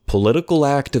socialist, political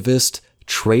activist,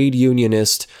 trade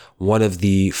unionist, one of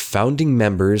the founding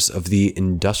members of the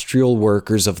Industrial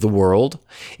Workers of the World,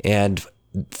 and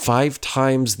 5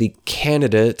 times the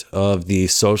candidate of the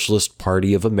Socialist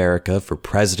Party of America for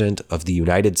President of the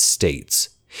United States.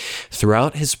 Through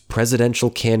his presidential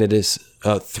candidacies,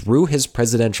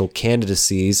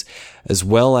 as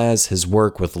well as his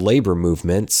work with labor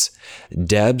movements,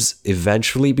 Debs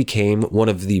eventually became one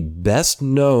of the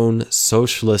best-known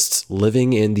socialists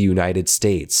living in the United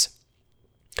States.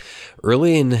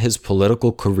 Early in his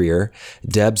political career,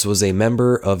 Debs was a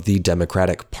member of the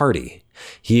Democratic Party.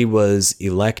 He was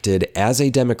elected as a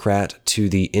Democrat to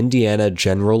the Indiana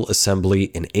General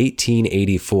Assembly in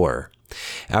 1884.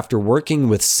 After working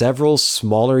with several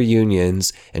smaller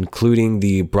unions, including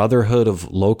the Brotherhood of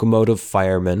Locomotive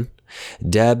Firemen,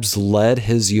 Debs led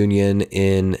his union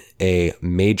in a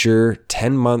major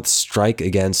 10-month strike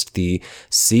against the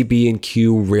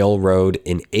CB&Q Railroad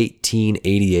in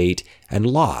 1888 and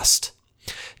lost.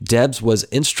 Debs was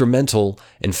instrumental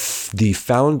in the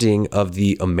founding of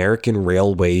the American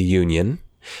Railway Union,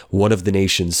 one of the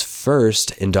nation's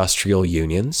first industrial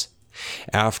unions.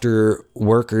 After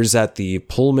workers at the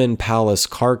Pullman Palace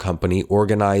Car Company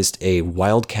organized a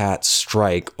wildcat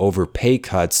strike over pay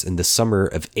cuts in the summer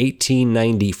of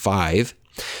 1895,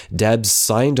 Debs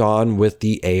signed on with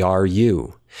the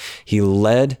ARU. He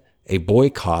led a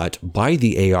boycott by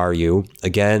the ARU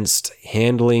against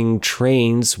handling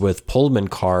trains with Pullman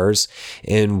cars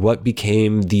in what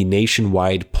became the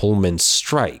nationwide Pullman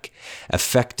strike,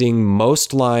 affecting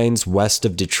most lines west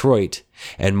of Detroit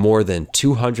and more than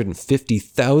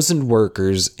 250,000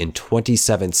 workers in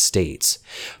 27 states.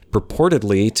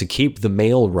 Purportedly to keep the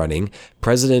mail running,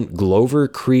 President Grover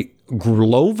Cleveland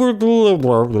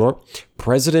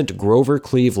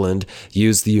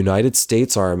used the United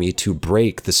States Army to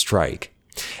break the strike.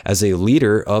 As a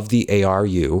leader of the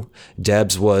ARU,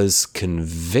 Debs was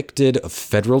convicted of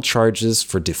federal charges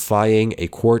for defying a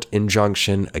court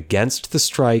injunction against the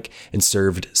strike and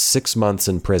served 6 months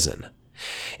in prison.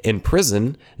 In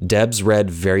prison, Debs read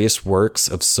various works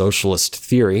of socialist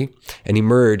theory and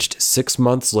emerged 6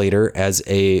 months later as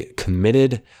a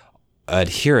committed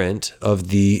adherent of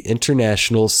the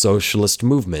International Socialist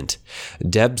Movement.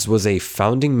 Debs was a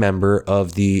founding member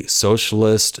of the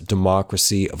Socialist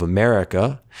Democracy of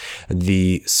America,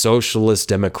 the Socialist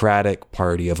Democratic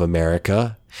Party of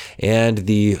America, and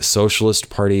the Socialist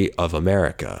Party of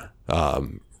America,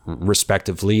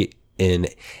 respectively in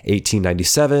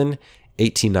 1897,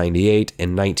 1898,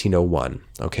 and 1901.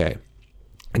 Okay.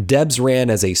 Debs ran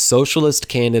as a socialist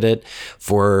candidate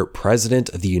for president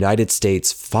of the United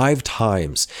States 5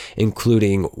 times,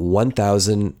 including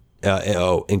including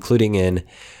in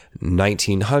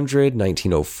 1900,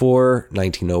 1904,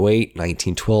 1908,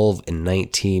 1912, and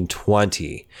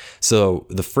 1920. So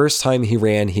the first time he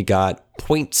ran, he got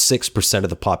 0.6% of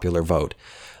the popular vote.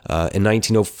 In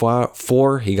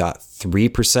 1904, he got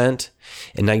 3%.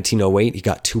 In 1908, he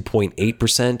got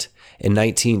 2.8%. In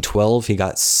 1912, he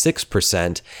got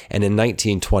 6%, and in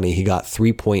 1920, he got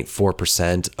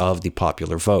 3.4% of the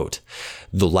popular vote.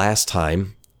 The last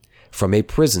time, from a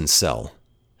prison cell.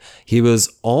 He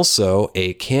was also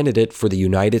a candidate for the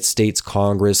United States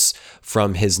Congress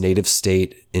from his native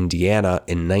state, Indiana,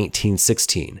 in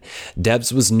 1916.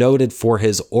 Debs was noted for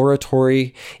his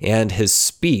oratory and his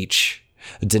speech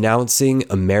denouncing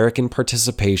American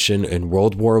participation in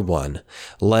World War I,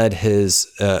 led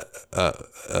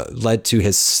to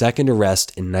his second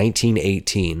arrest in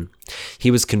 1918.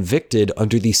 He was convicted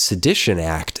under the Sedition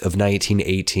Act of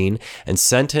 1918 and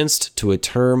sentenced to a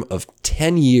term of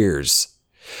 10 years.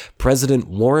 President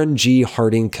Warren G.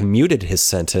 Harding commuted his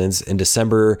sentence in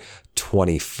December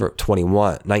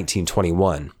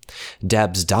 1921.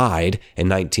 Debs died in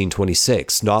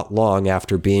 1926, not long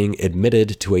after being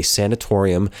admitted to a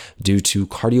sanatorium due to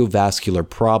cardiovascular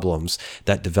problems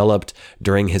that developed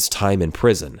during his time in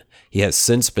prison. He has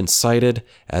since been cited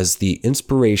as the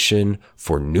inspiration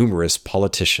for numerous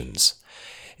politicians.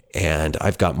 And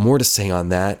I've got more to say on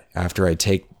that after I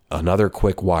take another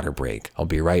quick water break. I'll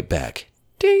be right back.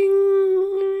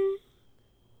 Ding!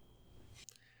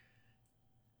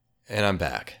 And I'm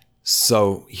back.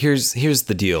 So here's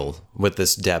the deal with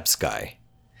this Debs guy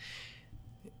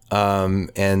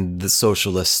and the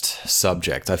socialist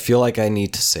subject. I feel like I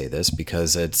need to say this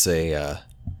because it's a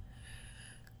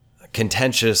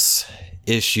contentious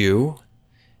issue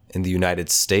in the United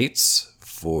States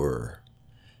for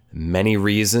many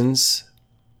reasons,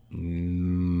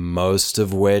 most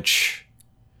of which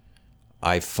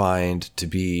I find to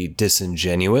be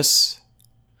disingenuous.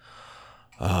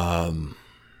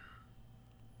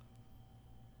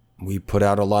 We put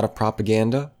out a lot of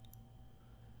propaganda.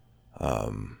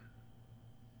 And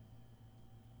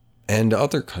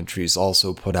other countries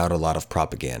also put out a lot of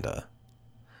propaganda.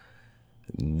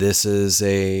 This is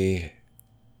a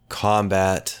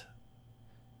combat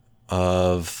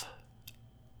of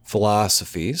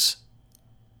philosophies.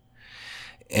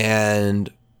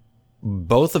 And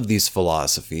both of these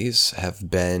philosophies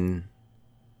have been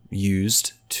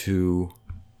used to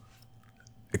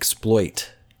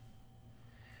exploit.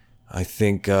 I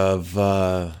think of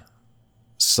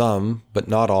some, but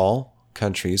not all,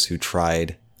 countries who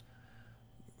tried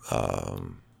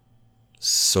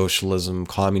socialism,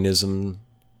 communism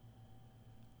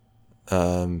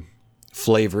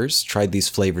flavors, tried these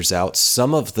flavors out.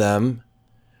 Some of them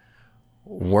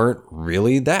weren't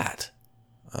really that.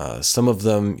 Some of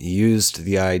them used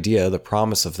the idea, the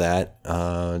promise of that,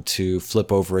 to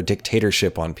flip over a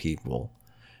dictatorship on people,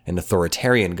 an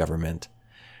authoritarian government.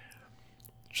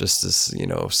 Just as,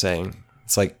 saying,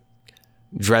 it's like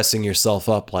dressing yourself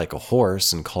up like a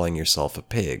horse and calling yourself a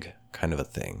pig, kind of a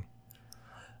thing.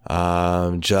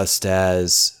 Just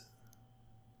as,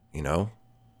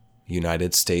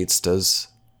 United States does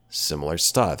similar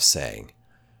stuff, saying,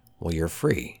 well, you're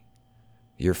free.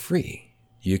 You're free.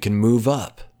 You can move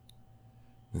up.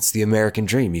 It's the American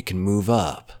dream. You can move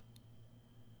up.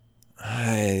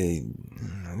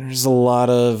 There's a lot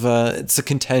of, it's a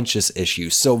contentious issue.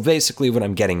 So basically what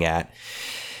I'm getting at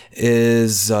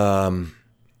is I'm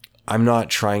not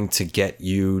trying to get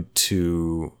you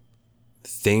to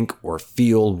think or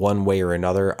feel one way or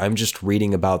another. I'm just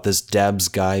reading about this Debs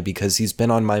guy because he's been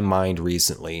on my mind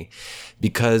recently,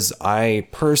 because I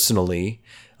personally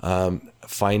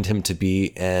find him to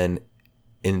be an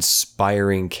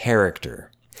inspiring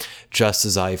character, just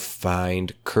as I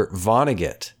find Kurt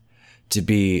Vonnegut to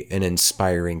be an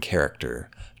inspiring character,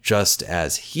 just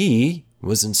as he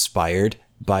was inspired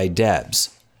by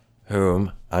Debs,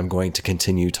 whom I'm going to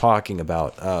continue talking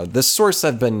about. The source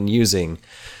I've been using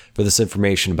for this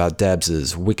information about Debs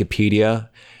is Wikipedia,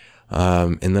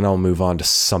 and then I'll move on to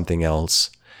something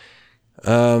else.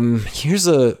 Here's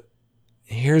a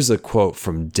quote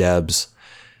from Debs.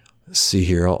 Let's see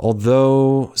here.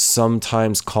 Although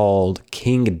sometimes called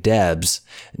King Debs,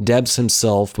 Debs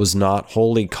himself was not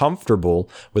wholly comfortable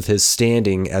with his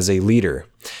standing as a leader.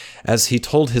 As he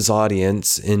told his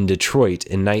audience in Detroit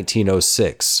in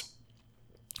 1906,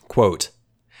 quote,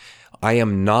 "I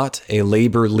am not a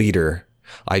labor leader.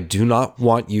 I do not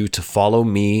want you to follow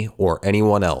me or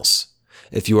anyone else.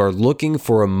 If you are looking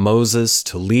for a Moses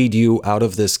to lead you out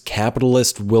of this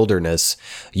capitalist wilderness,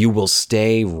 you will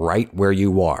stay right where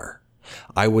you are.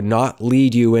 I would not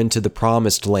lead you into the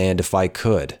promised land if I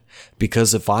could,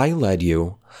 because if I led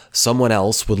you, someone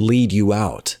else would lead you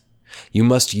out. You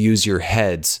must use your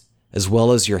heads as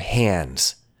well as your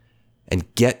hands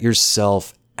and get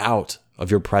yourself out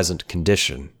of your present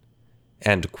condition."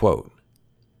 End quote.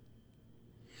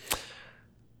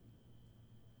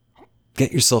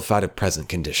 Get yourself out of present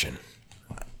condition.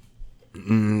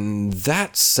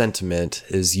 That sentiment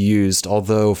is used,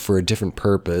 although for a different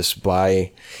purpose,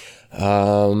 by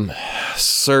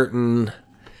certain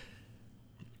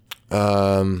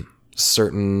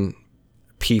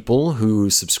people who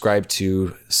subscribe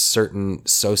to certain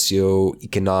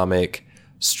socioeconomic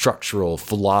structural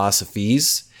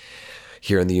philosophies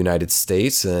here in the United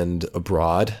States and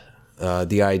abroad.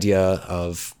 the idea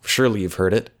of, surely you've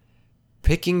heard it,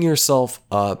 picking yourself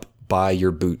up by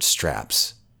your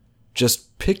bootstraps.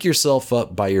 Just pick yourself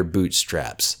up by your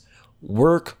bootstraps.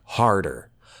 Work harder.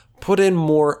 Put in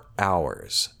more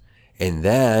hours. And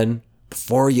then,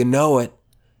 before you know it,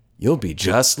 you'll be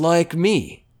just like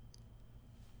me.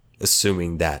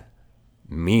 Assuming that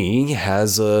me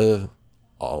has a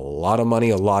lot of money,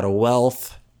 a lot of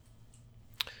wealth,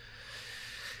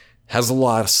 has a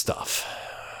lot of stuff.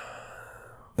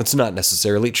 That's not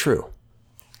necessarily true.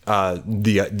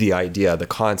 The idea, the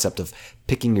concept of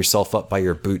picking yourself up by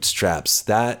your bootstraps,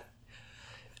 that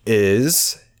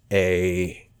is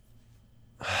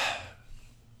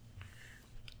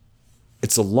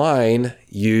it's a line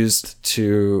used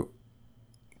to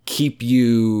keep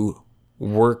you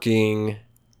working,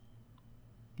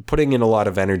 putting in a lot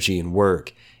of energy and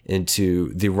work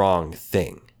into the wrong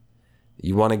thing.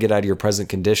 You want to get out of your present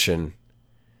condition,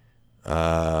 you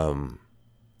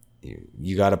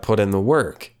got to put in the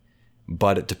work,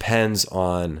 but it depends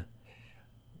on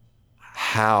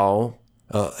how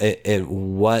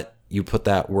and what you put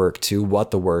that work to,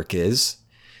 what the work is,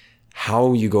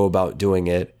 how you go about doing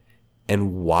it,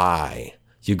 and why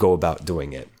you go about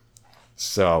doing it.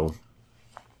 So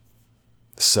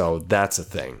that's a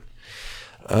thing.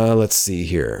 Let's see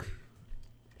here.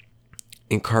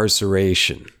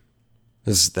 Incarceration.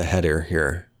 This is the header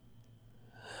here.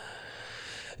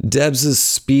 Debs'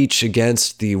 speech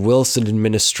against the Wilson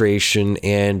administration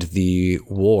and the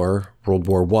war, World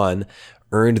War I,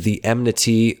 earned the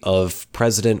enmity of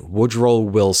President Woodrow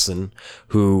Wilson,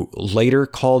 who later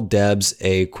called Debs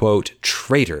a, quote,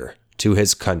 traitor to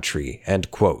his country, end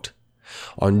quote.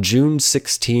 On June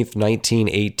 16,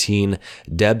 1918,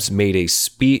 Debs made a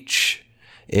speech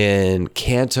in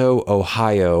Canton,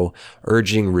 Ohio,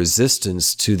 urging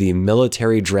resistance to the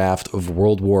military draft of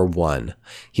World War I.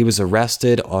 He was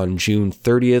arrested on June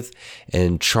 30th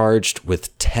and charged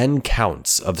with 10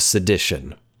 counts of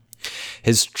sedition.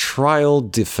 His trial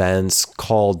defense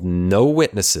called no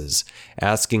witnesses,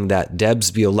 asking that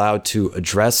Debs be allowed to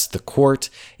address the court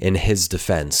in his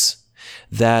defense.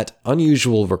 That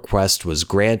unusual request was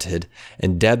granted,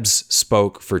 and Debs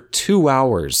spoke for 2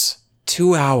 hours.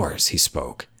 2 hours he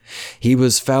spoke. He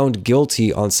was found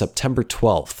guilty on September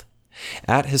 12th.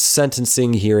 At his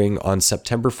sentencing hearing on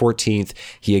September 14th,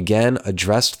 he again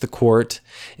addressed the court,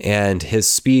 and his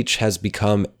speech has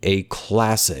become a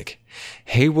classic.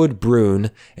 Haywood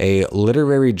Broun, a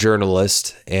literary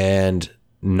journalist and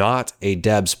not a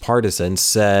Debs partisan,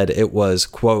 said it was,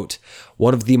 quote,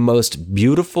 one of the most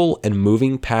beautiful and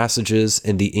moving passages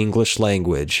in the English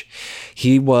language.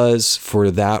 He was,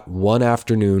 for that one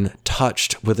afternoon,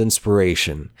 touched with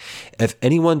inspiration. If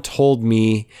anyone told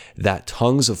me that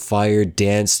tongues of fire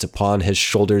danced upon his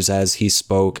shoulders as he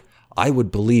spoke, I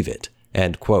would believe it,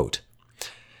 end quote.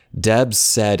 Debs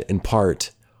said in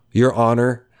part, Your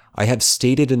Honor, I have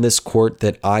stated in this court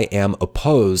that I am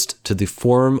opposed to the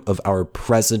form of our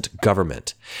present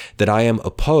government, that I am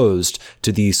opposed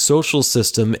to the social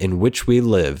system in which we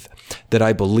live, that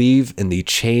I believe in the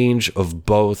change of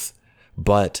both,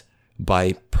 but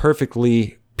by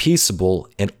perfectly peaceable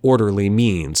and orderly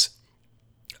means.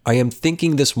 I am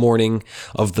thinking this morning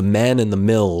of the men in the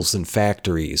mills and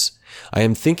factories. I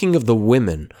am thinking of the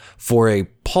women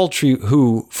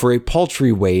who, for a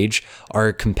paltry wage,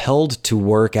 are compelled to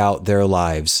work out their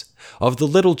lives. Of the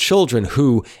little children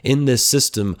who, in this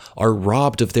system, are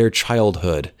robbed of their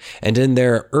childhood, and in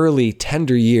their early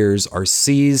tender years are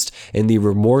seized in the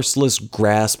remorseless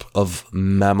grasp of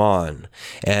Mammon,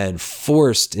 and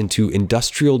forced into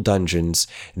industrial dungeons,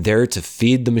 there to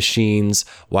feed the machines,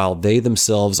 while they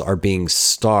themselves are being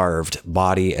starved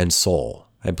body and soul.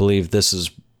 I believe this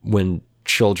is when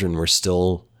children were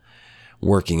still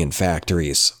working in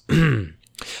factories.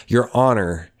 Your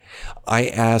Honor, I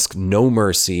ask no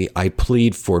mercy. I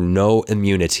plead for no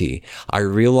immunity. I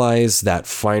realize that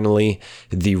finally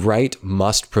the right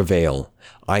must prevail.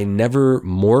 I never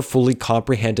more fully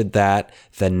comprehended that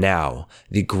than now.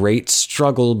 The great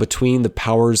struggle between the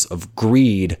powers of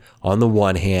greed on the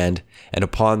one hand, and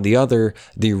upon the other,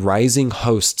 the rising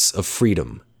hosts of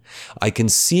freedom. I can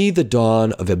see the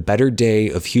dawn of a better day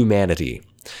of humanity.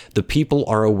 The people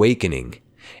are awakening.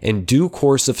 In due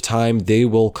course of time, they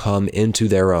will come into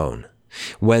their own.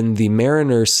 When the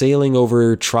mariner sailing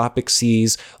over tropic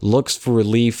seas looks for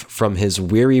relief from his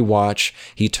weary watch,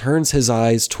 he turns his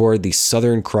eyes toward the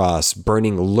Southern Cross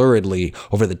burning luridly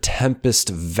over the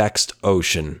tempest-vexed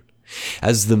ocean.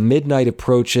 As the midnight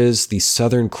approaches, the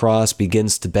Southern Cross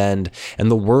begins to bend,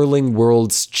 and the whirling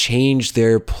worlds change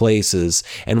their places,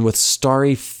 and with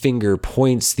starry finger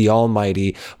points the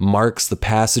Almighty marks the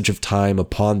passage of time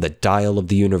upon the dial of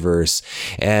the universe.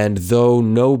 And though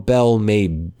no bell may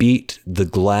beat the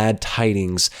glad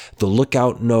tidings, the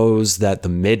lookout knows that the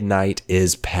midnight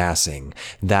is passing,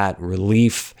 that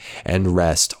relief and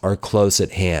rest are close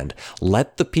at hand.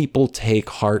 Let the people take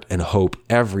heart and hope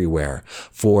everywhere,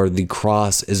 for the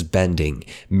cross is bending,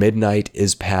 midnight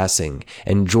is passing,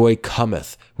 and joy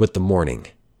cometh with the morning.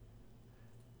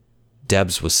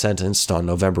 Debs was sentenced on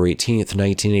November 18th,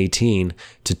 1918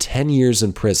 to 10 years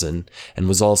in prison and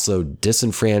was also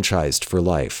disenfranchised for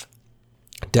life.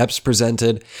 Debs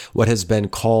presented what has been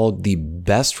called the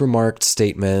best remarked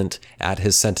statement at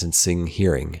his sentencing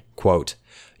hearing. Quote,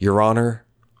 "Your Honor,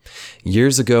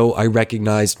 years ago I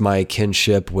recognized my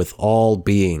kinship with all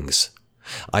beings.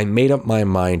 I made up my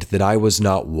mind that I was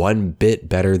not one bit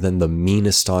better than the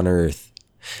meanest on earth.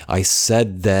 I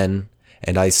said then,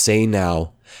 and I say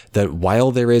now, that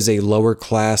while there is a lower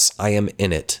class, I am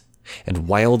in it, and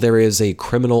while there is a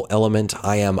criminal element,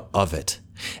 I am of it,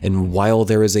 and while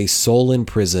there is a soul in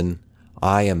prison,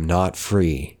 I am not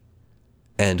free."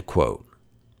 End quote.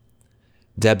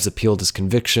 Debs appealed his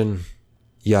conviction,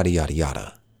 yada, yada,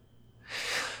 yada.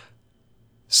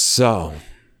 So,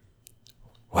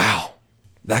 wow.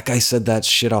 That guy said that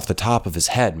shit off the top of his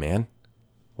head, man.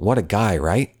 What a guy,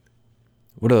 right?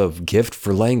 What a gift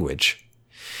for language.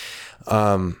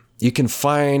 You can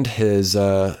find his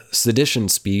sedition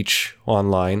speech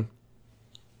online.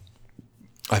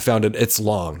 I found it. It's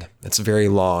long. It's very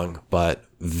long, but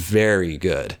very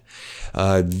good.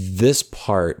 This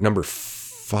part, number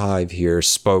 5 here,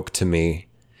 spoke to me,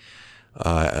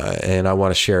 and I want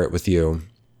to share it with you.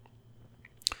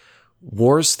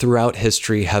 Wars throughout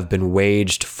history have been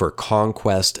waged for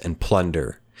conquest and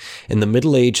plunder. In the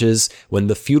Middle Ages, when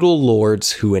the feudal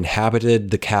lords who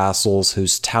inhabited the castles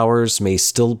whose towers may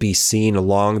still be seen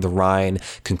along the Rhine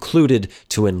concluded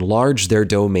to enlarge their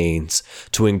domains,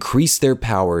 to increase their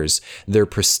powers, their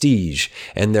prestige,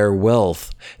 and their wealth,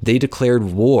 they declared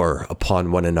war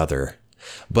upon one another.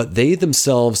 But they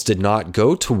themselves did not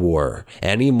go to war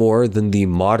any more than the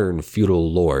modern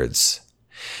feudal lords.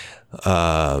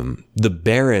 The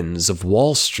barons of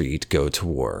Wall Street go to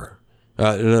war.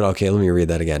 Okay, let me read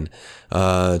that again.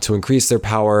 To increase their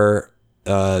power,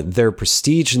 their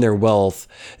prestige, and their wealth,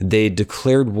 they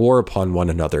declared war upon one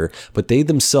another, but they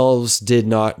themselves did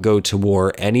not go to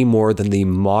war any more than the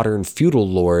modern feudal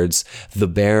lords, the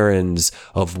barons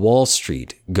of Wall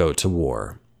Street, go to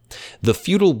war. The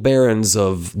feudal barons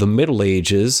of the Middle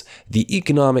Ages, the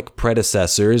economic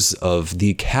predecessors of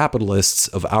the capitalists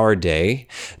of our day,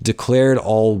 declared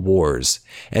all wars,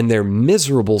 and their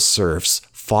miserable serfs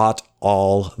fought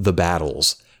all the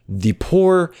battles. The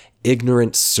poor,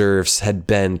 ignorant serfs had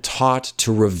been taught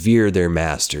to revere their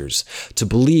masters, to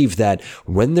believe that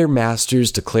when their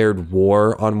masters declared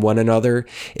war on one another,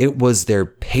 it was their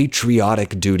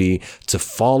patriotic duty to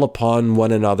fall upon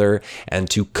one another and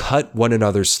to cut one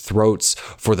another's throats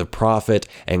for the profit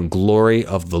and glory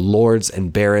of the lords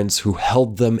and barons who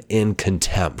held them in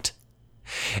contempt.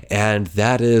 And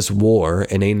that is war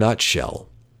in a nutshell.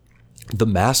 The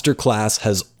master class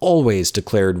has always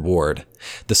declared war.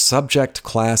 The subject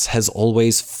class has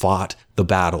always fought the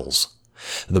battles.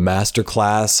 The master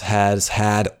class has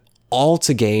had all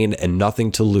to gain and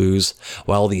nothing to lose,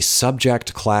 while the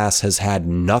subject class has had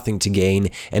nothing to gain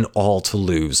and all to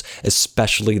lose,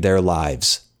 especially their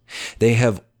lives. They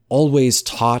have always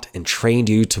taught and trained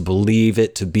you to believe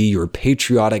it to be your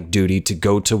patriotic duty to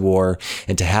go to war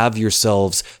and to have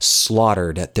yourselves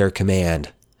slaughtered at their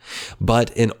command.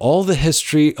 But in all the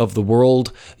history of the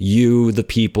world, you, the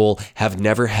people, have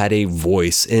never had a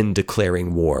voice in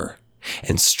declaring war.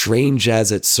 And strange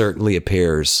as it certainly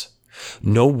appears,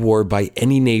 no war by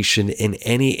any nation in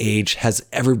any age has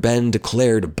ever been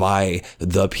declared by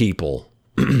the people.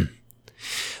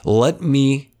 Let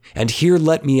me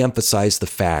emphasize the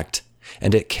fact,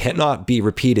 and it cannot be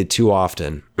repeated too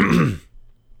often.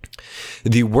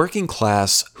 The working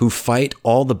class who fight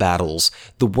all the battles,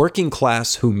 the working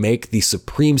class who make the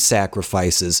supreme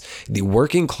sacrifices, the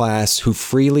working class who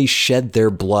freely shed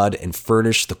their blood and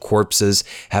furnish the corpses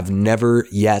have never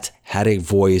yet had a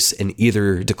voice in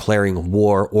either declaring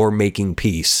war or making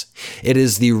peace. It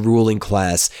is the ruling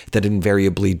class that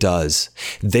invariably does.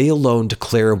 They alone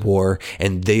declare war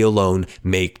and they alone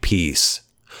make peace.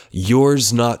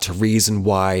 Yours not to reason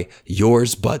why,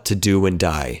 yours but to do and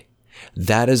die.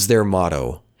 That is their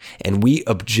motto, and we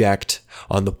object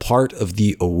on the part of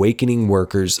the awakening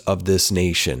workers of this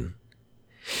nation.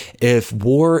 If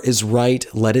war is right,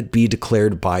 let it be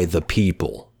declared by the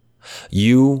people.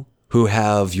 You who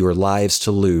have your lives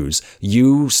to lose,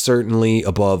 you certainly,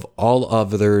 above all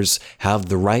others, have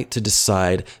the right to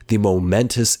decide the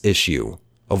momentous issue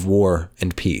of war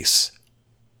and peace.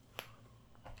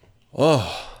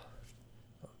 Oh,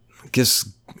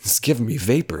 it's giving me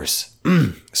vapors.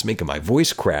 It's making my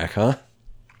voice crack, huh?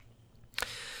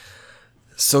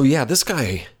 So yeah, this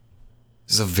guy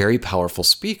is a very powerful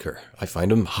speaker. I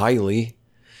find him highly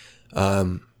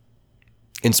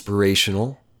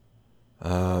inspirational.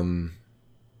 And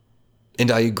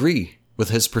I agree with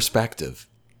his perspective.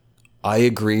 I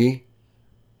agree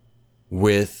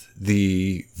with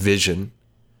the vision.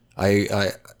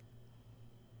 I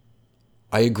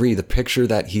agree. The picture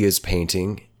that he is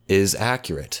painting is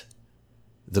accurate.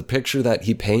 The picture that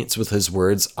he paints with his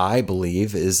words, I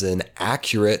believe, is an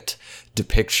accurate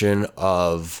depiction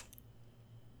of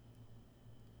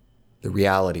the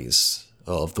realities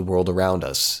of the world around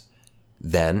us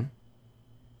then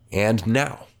and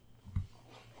now.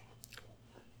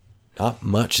 Not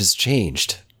much has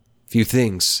changed. Few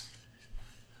things.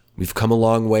 We've come a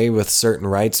long way with certain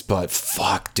rights, but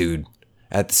fuck, dude.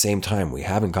 At the same time, we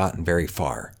haven't gotten very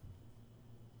far.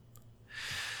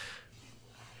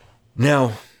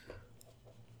 Now,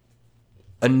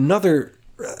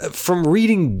 from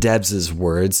reading Debs's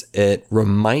words, it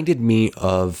reminded me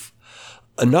of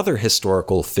another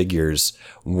historical figure's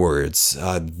words.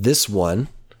 This man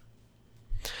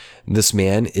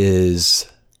is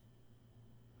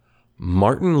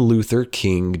Martin Luther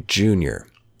King Jr.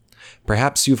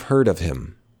 Perhaps you've heard of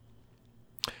him.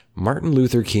 Martin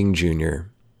Luther King Jr.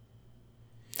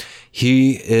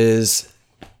 He is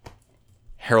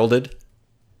heralded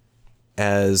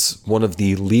as one of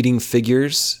the leading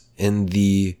figures in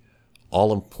the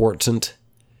all-important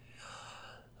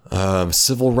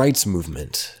civil rights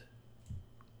movement.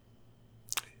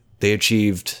 They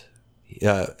achieved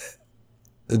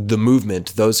the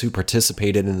movement. Those who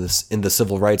participated in the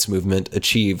civil rights movement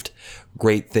achieved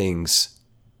great things.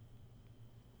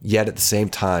 Yet at the same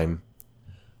time,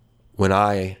 when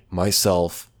I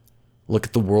myself look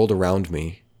at the world around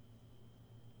me,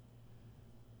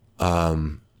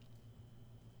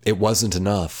 it wasn't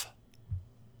enough.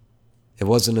 It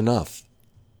wasn't enough.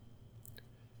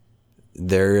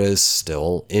 There is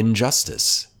still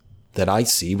injustice that I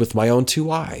see with my own two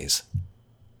eyes.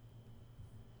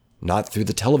 Not through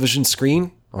the television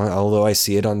screen, although I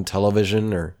see it on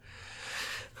television or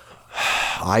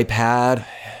iPad,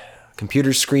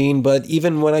 computer screen, but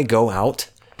even when I go out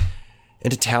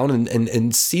into town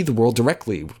and see the world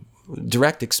directly,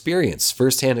 direct experience,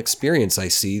 firsthand experience, I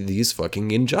see these fucking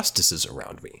injustices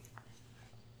around me.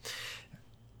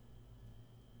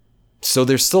 So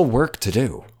there's still work to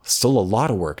do, still a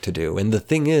lot of work to do. And the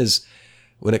thing is,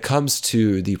 when it comes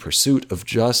to the pursuit of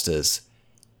justice,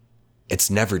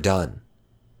 it's never done.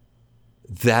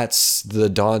 That's the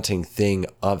daunting thing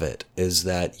of it, is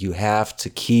that you have to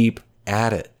keep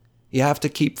at it. You have to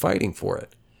keep fighting for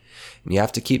it. And you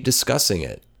have to keep discussing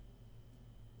it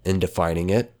and defining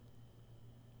it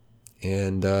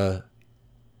and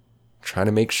trying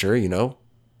to make sure,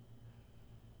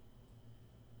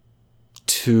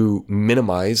 to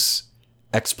minimize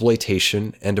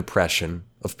exploitation and oppression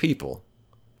of people.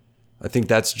 I think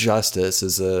that's justice.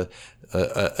 Is a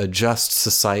just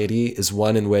society is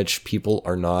one in which people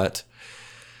are not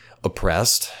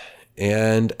oppressed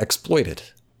and exploited.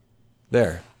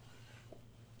 There.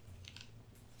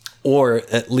 Or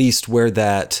at least where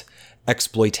that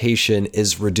exploitation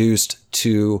is reduced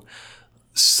to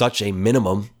such a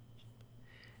minimum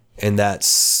and that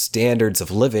standards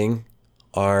of living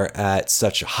are at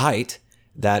such a height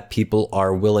that people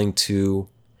are willing to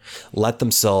let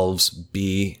themselves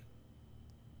be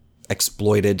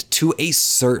exploited to a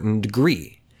certain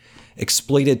degree.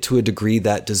 Exploited to a degree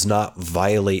that does not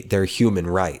violate their human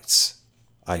rights,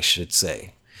 I should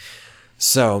say.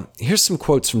 So here's some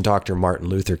quotes from Dr. Martin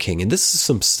Luther King, and this is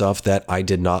some stuff that I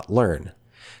did not learn.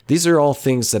 These are all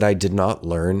things that I did not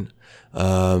learn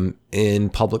in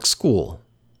public school,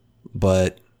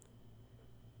 but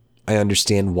I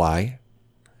understand why.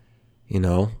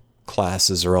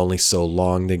 Classes are only so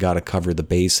long, they got to cover the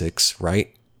basics,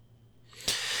 right?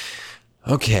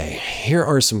 Okay, here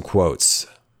are some quotes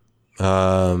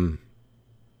from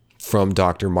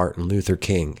Dr. Martin Luther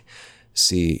King.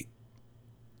 See,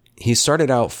 he started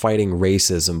out fighting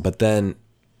racism, but then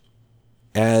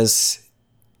as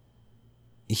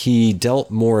he dealt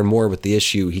more and more with the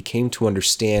issue, he came to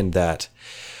understand that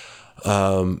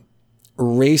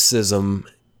racism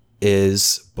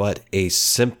is but a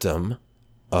symptom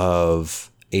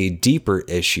of a deeper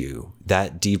issue,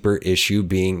 that deeper issue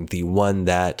being the one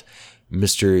that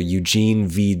Mr. Eugene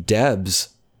V. Debs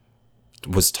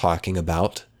was talking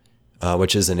about,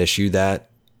 which is an issue that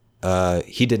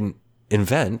he didn't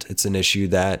invent. It's an issue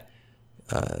that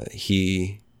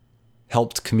he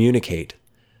helped communicate,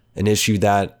 an issue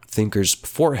that thinkers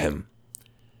before him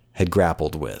had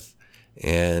grappled with.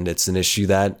 And it's an issue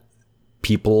that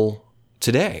people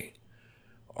today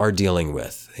are dealing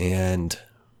with. And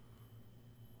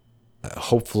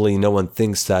hopefully no one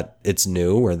thinks that it's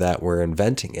new or that we're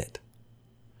inventing it.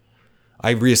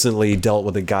 I recently dealt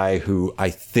with a guy who I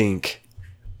think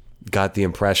got the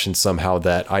impression somehow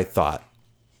that I thought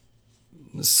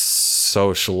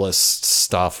socialist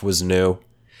stuff was new.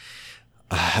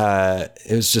 It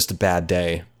was just a bad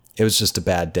day. It was just a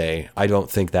bad day. I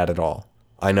don't think that at all.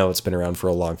 I know it's been around for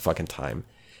a long fucking time.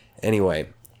 Anyway,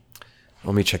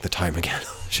 let me check the time again.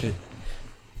 Shit.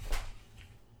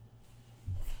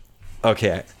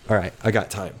 Okay, all right, I got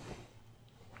time.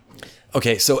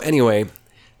 Okay, so anyway,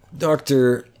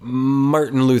 Dr.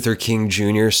 Martin Luther King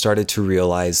Jr. started to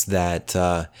realize that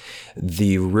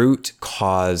the root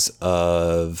cause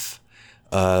of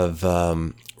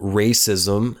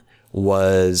racism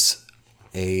was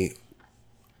a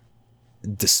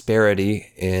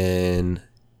disparity in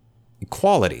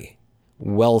equality,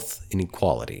 wealth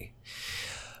inequality.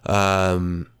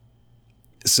 So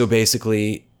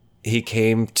basically, he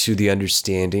came to the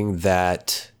understanding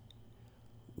that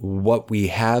what we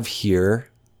have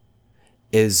here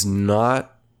is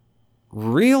not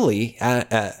really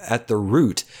at the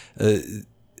root.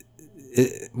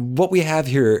 What we have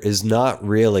here is not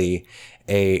really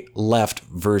a left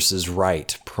versus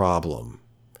right problem.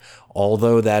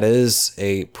 Although that is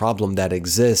a problem that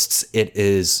exists, it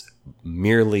is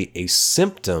merely a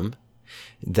symptom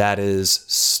that is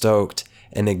stoked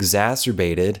and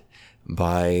exacerbated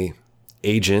by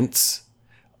agents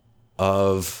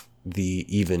of the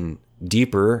even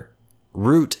deeper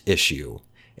root issue.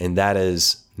 And that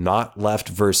is not left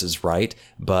versus right,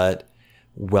 but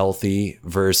wealthy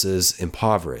versus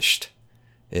impoverished.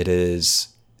 It is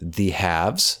the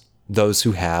haves, those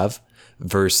who have,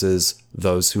 versus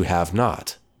those who have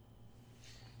not.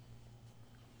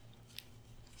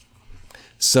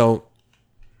 So,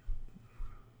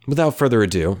 without further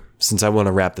ado, since I want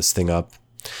to wrap this thing up,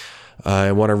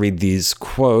 I want to read these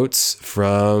quotes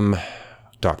from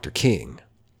Dr. King.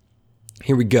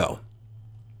 Here we go.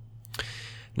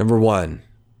 Number 1.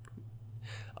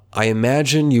 I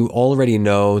imagine you already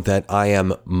know that I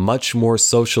am much more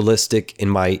socialistic in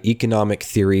my economic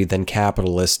theory than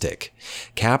capitalistic.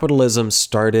 Capitalism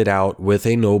started out with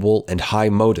a noble and high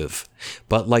motive,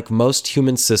 but like most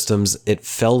human systems, it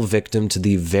fell victim to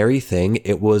the very thing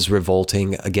it was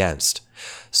revolting against.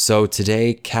 So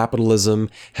today, capitalism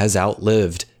has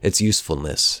outlived its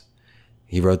usefulness.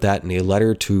 He wrote that in a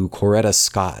letter to Coretta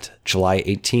Scott, July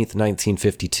 18th,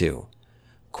 1952.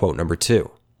 Quote number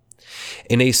 2.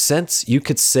 In a sense, you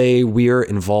could say we're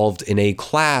involved in a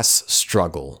class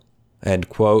struggle, end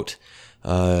quote.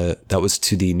 That was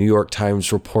to the New York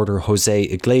Times reporter Jose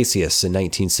Iglesias in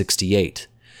 1968.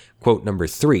 Quote number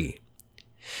 3.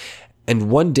 And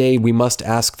one day we must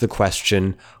ask the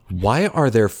question, why are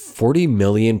there 40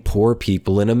 million poor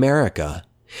people in America?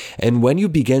 And when you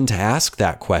begin to ask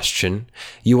that question,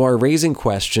 you are raising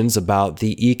questions about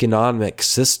the economic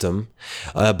system,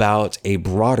 about a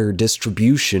broader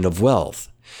distribution of wealth.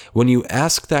 When you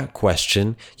ask that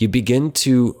question, you begin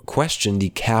to question the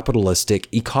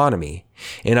capitalistic economy.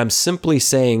 And I'm simply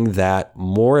saying that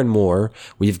more and more,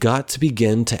 we've got to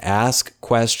begin to ask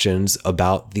questions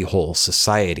about the whole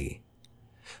society.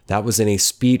 That was in a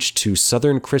speech to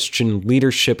Southern Christian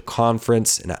Leadership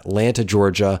Conference in Atlanta,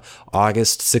 Georgia,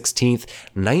 August 16th,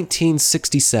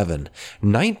 1967.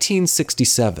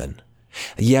 1967.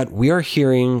 Yet we are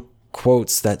hearing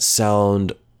quotes that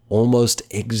sound almost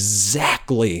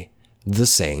exactly the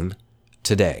same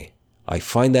today. I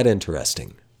find that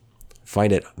interesting. I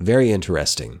find it very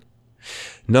interesting.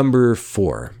 Number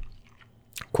 4.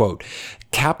 Quote,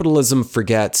 capitalism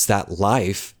forgets that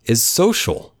life is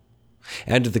social.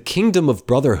 And the kingdom of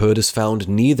brotherhood is found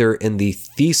neither in the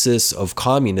thesis of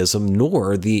communism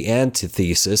nor the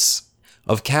antithesis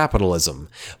of capitalism,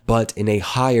 but in a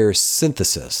higher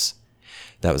synthesis.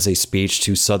 That was a speech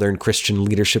to Southern Christian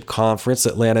Leadership Conference,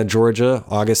 Atlanta, Georgia,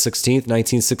 August 16th,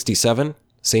 1967.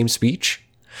 Same speech.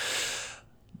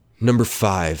 Number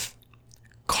 5.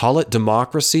 Call it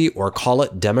democracy or call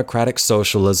it democratic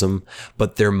socialism,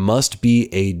 but there must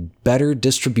be a better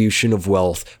distribution of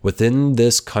wealth within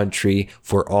this country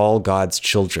for all God's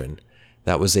children.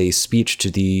 That was a speech to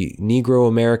the Negro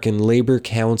American Labor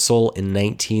Council in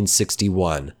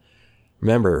 1961.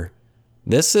 Remember,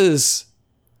 this is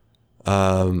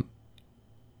the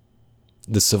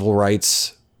civil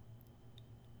rights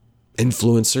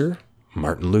influencer,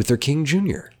 Martin Luther King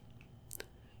Jr.,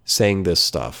 saying this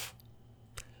stuff.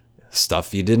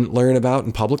 Stuff you didn't learn about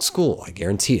in public school, I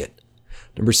guarantee it.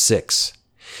 Number 6,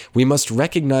 we must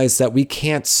recognize that we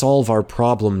can't solve our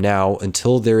problem now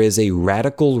until there is a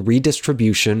radical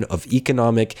redistribution of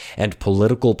economic and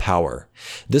political power.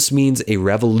 This means a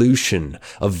revolution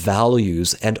of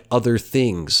values and other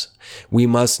things. We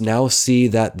must now see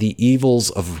that the evils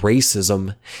of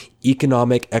racism,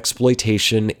 economic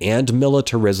exploitation, and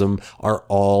militarism are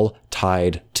all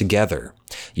tied together.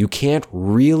 You can't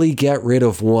really get rid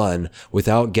of one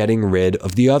without getting rid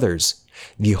of the others.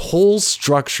 The whole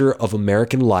structure of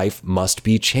American life must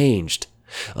be changed.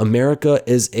 America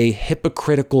is a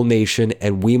hypocritical nation,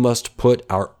 and we must put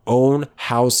our own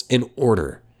house in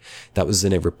order. That was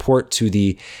in a report to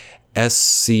the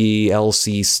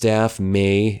SCLC staff,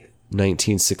 May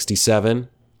 1967.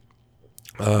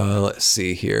 Let's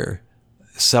see here.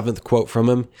 7th quote from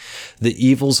him. The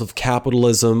evils of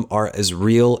capitalism are as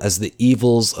real as the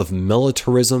evils of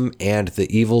militarism and the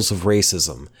evils of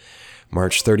racism.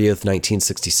 March 30th,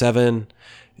 1967.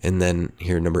 And then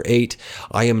here, number 8,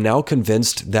 I am now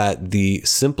convinced that the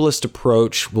simplest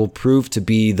approach will prove to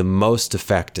be the most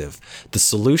effective. The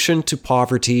solution to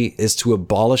poverty is to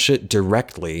abolish it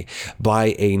directly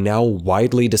by a now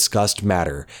widely discussed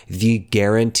matter, the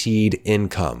guaranteed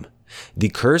income. The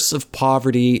curse of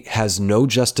poverty has no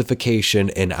justification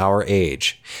in our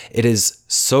age. It is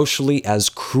socially as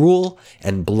cruel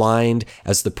and blind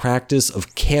as the practice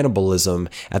of cannibalism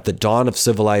at the dawn of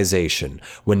civilization,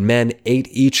 when men ate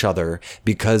each other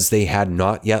because they had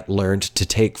not yet learned to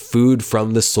take food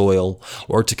from the soil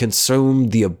or to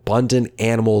consume the abundant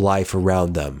animal life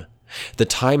around them. The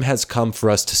time has come for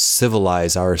us to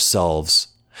civilize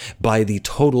ourselves by the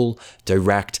total,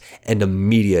 direct, and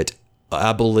immediate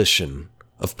abolition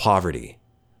of poverty.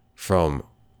 From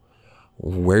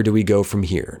Where Do We Go From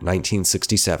Here?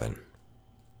 1967.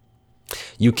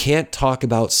 You can't talk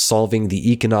about solving the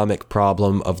economic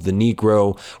problem of the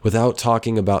Negro without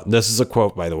talking about, this is a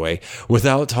quote by the way,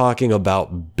 without talking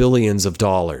about billions of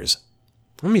dollars.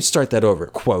 Let me start that over.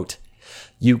 Quote,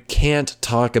 you can't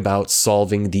talk about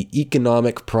solving the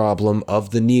economic problem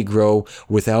of the Negro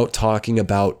without talking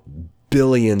about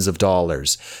billions of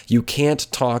dollars. You can't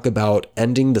talk about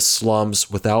ending the slums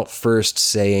without first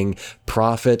saying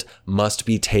profit must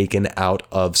be taken out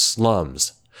of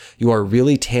slums. You are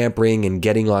really tampering and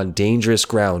getting on dangerous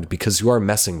ground because you are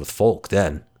messing with folk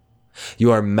then.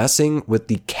 You are messing with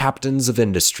the captains of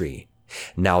industry.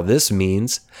 Now this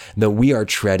means that we are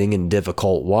treading in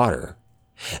difficult water,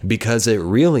 because it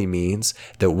really means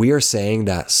that we are saying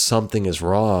that something is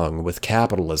wrong with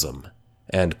capitalism.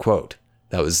 End quote.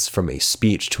 That was from a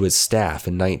speech to his staff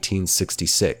in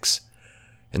 1966.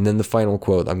 And then the final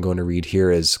quote I'm going to read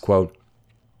here is, quote,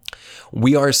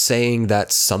 we are saying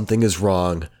that something is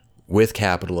wrong with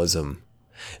capitalism.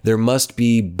 There must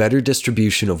be better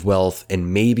distribution of wealth,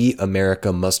 and maybe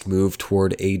America must move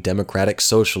toward a democratic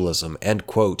socialism. End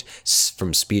quote.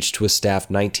 From speech to his staff,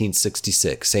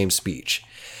 1966, same speech.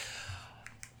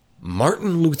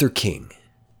 Martin Luther King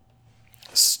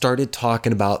started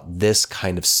talking about this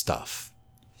kind of stuff,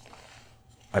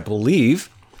 I believe.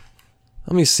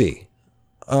 Let me see.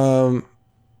 When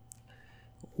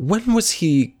was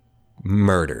he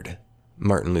murdered?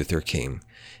 Martin Luther King.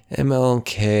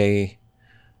 MLK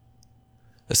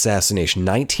assassination,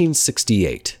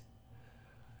 1968.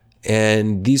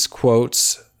 And these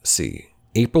quotes, see,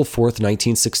 April 4th,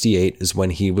 1968 is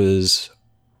when he was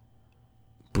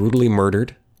brutally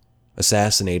murdered,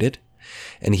 assassinated.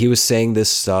 And he was saying this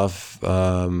stuff,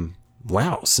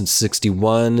 since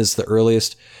 61 is the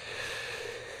earliest.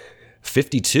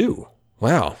 52.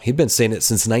 Wow, he'd been saying it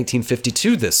since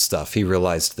 1952, this stuff. He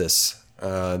realized this,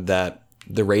 that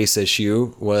the race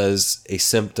issue was a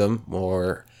symptom,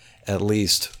 or at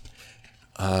least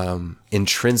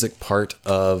intrinsic part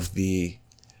of the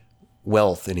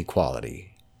wealth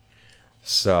inequality.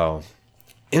 So,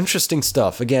 interesting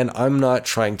stuff. Again, I'm not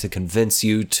trying to convince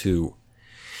you to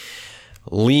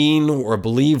lean or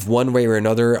believe one way or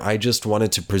another. I just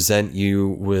wanted to present you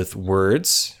with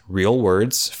words, real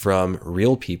words from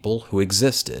real people who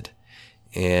existed,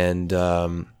 and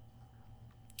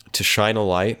to shine a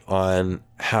light on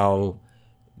how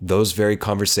those very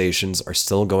conversations are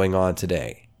still going on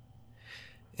today,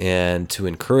 and to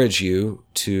encourage you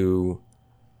to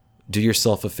do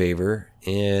yourself a favor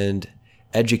and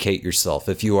educate yourself.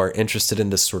 If you are interested in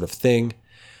this sort of thing,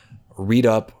 read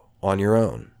up on your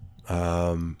own.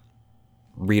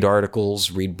 read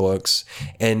articles, read books.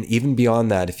 And even beyond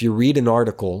that, if you read an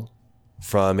article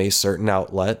from a certain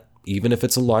outlet, even if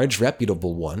it's a large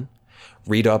reputable one,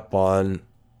 read up on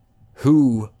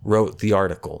who wrote the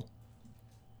article.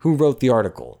 Who wrote the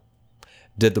article?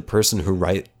 Did the person who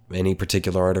wrote any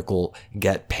particular article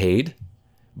get paid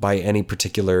by any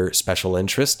particular special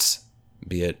interests?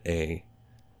 Be it a,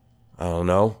 I don't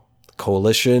know,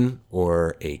 coalition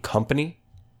or a company?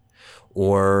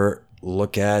 Or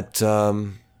look at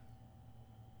the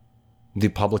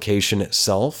publication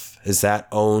itself. Is that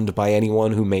owned by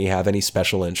anyone who may have any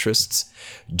special interests?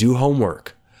 Do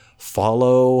homework.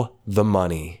 Follow the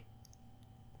money.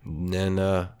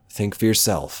 And think for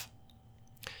yourself.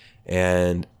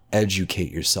 And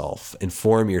educate yourself.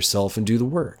 Inform yourself and do the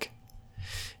work.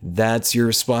 That's your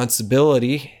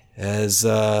responsibility as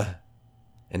an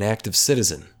active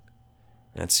citizen.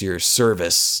 That's your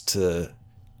service to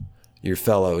your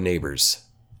fellow neighbors.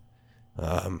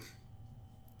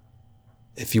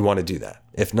 If you want to do that.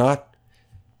 If not,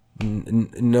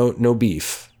 no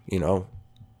beef,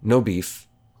 no beef.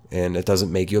 And it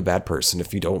doesn't make you a bad person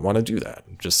if you don't want to do that.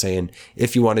 I'm just saying,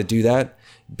 if you want to do that,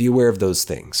 be aware of those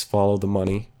things. Follow the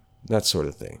money, that sort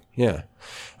of thing. Yeah.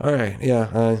 All right.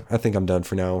 Yeah. I think I'm done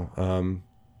for now.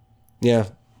 Yeah.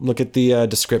 Look at the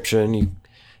description.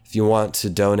 If you want to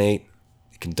donate,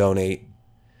 you can donate.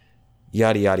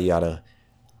 Yada, yada, yada.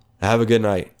 Have a good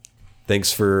night.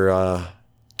 Thanks for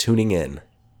tuning in.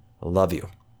 I love you.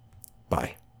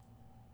 Bye.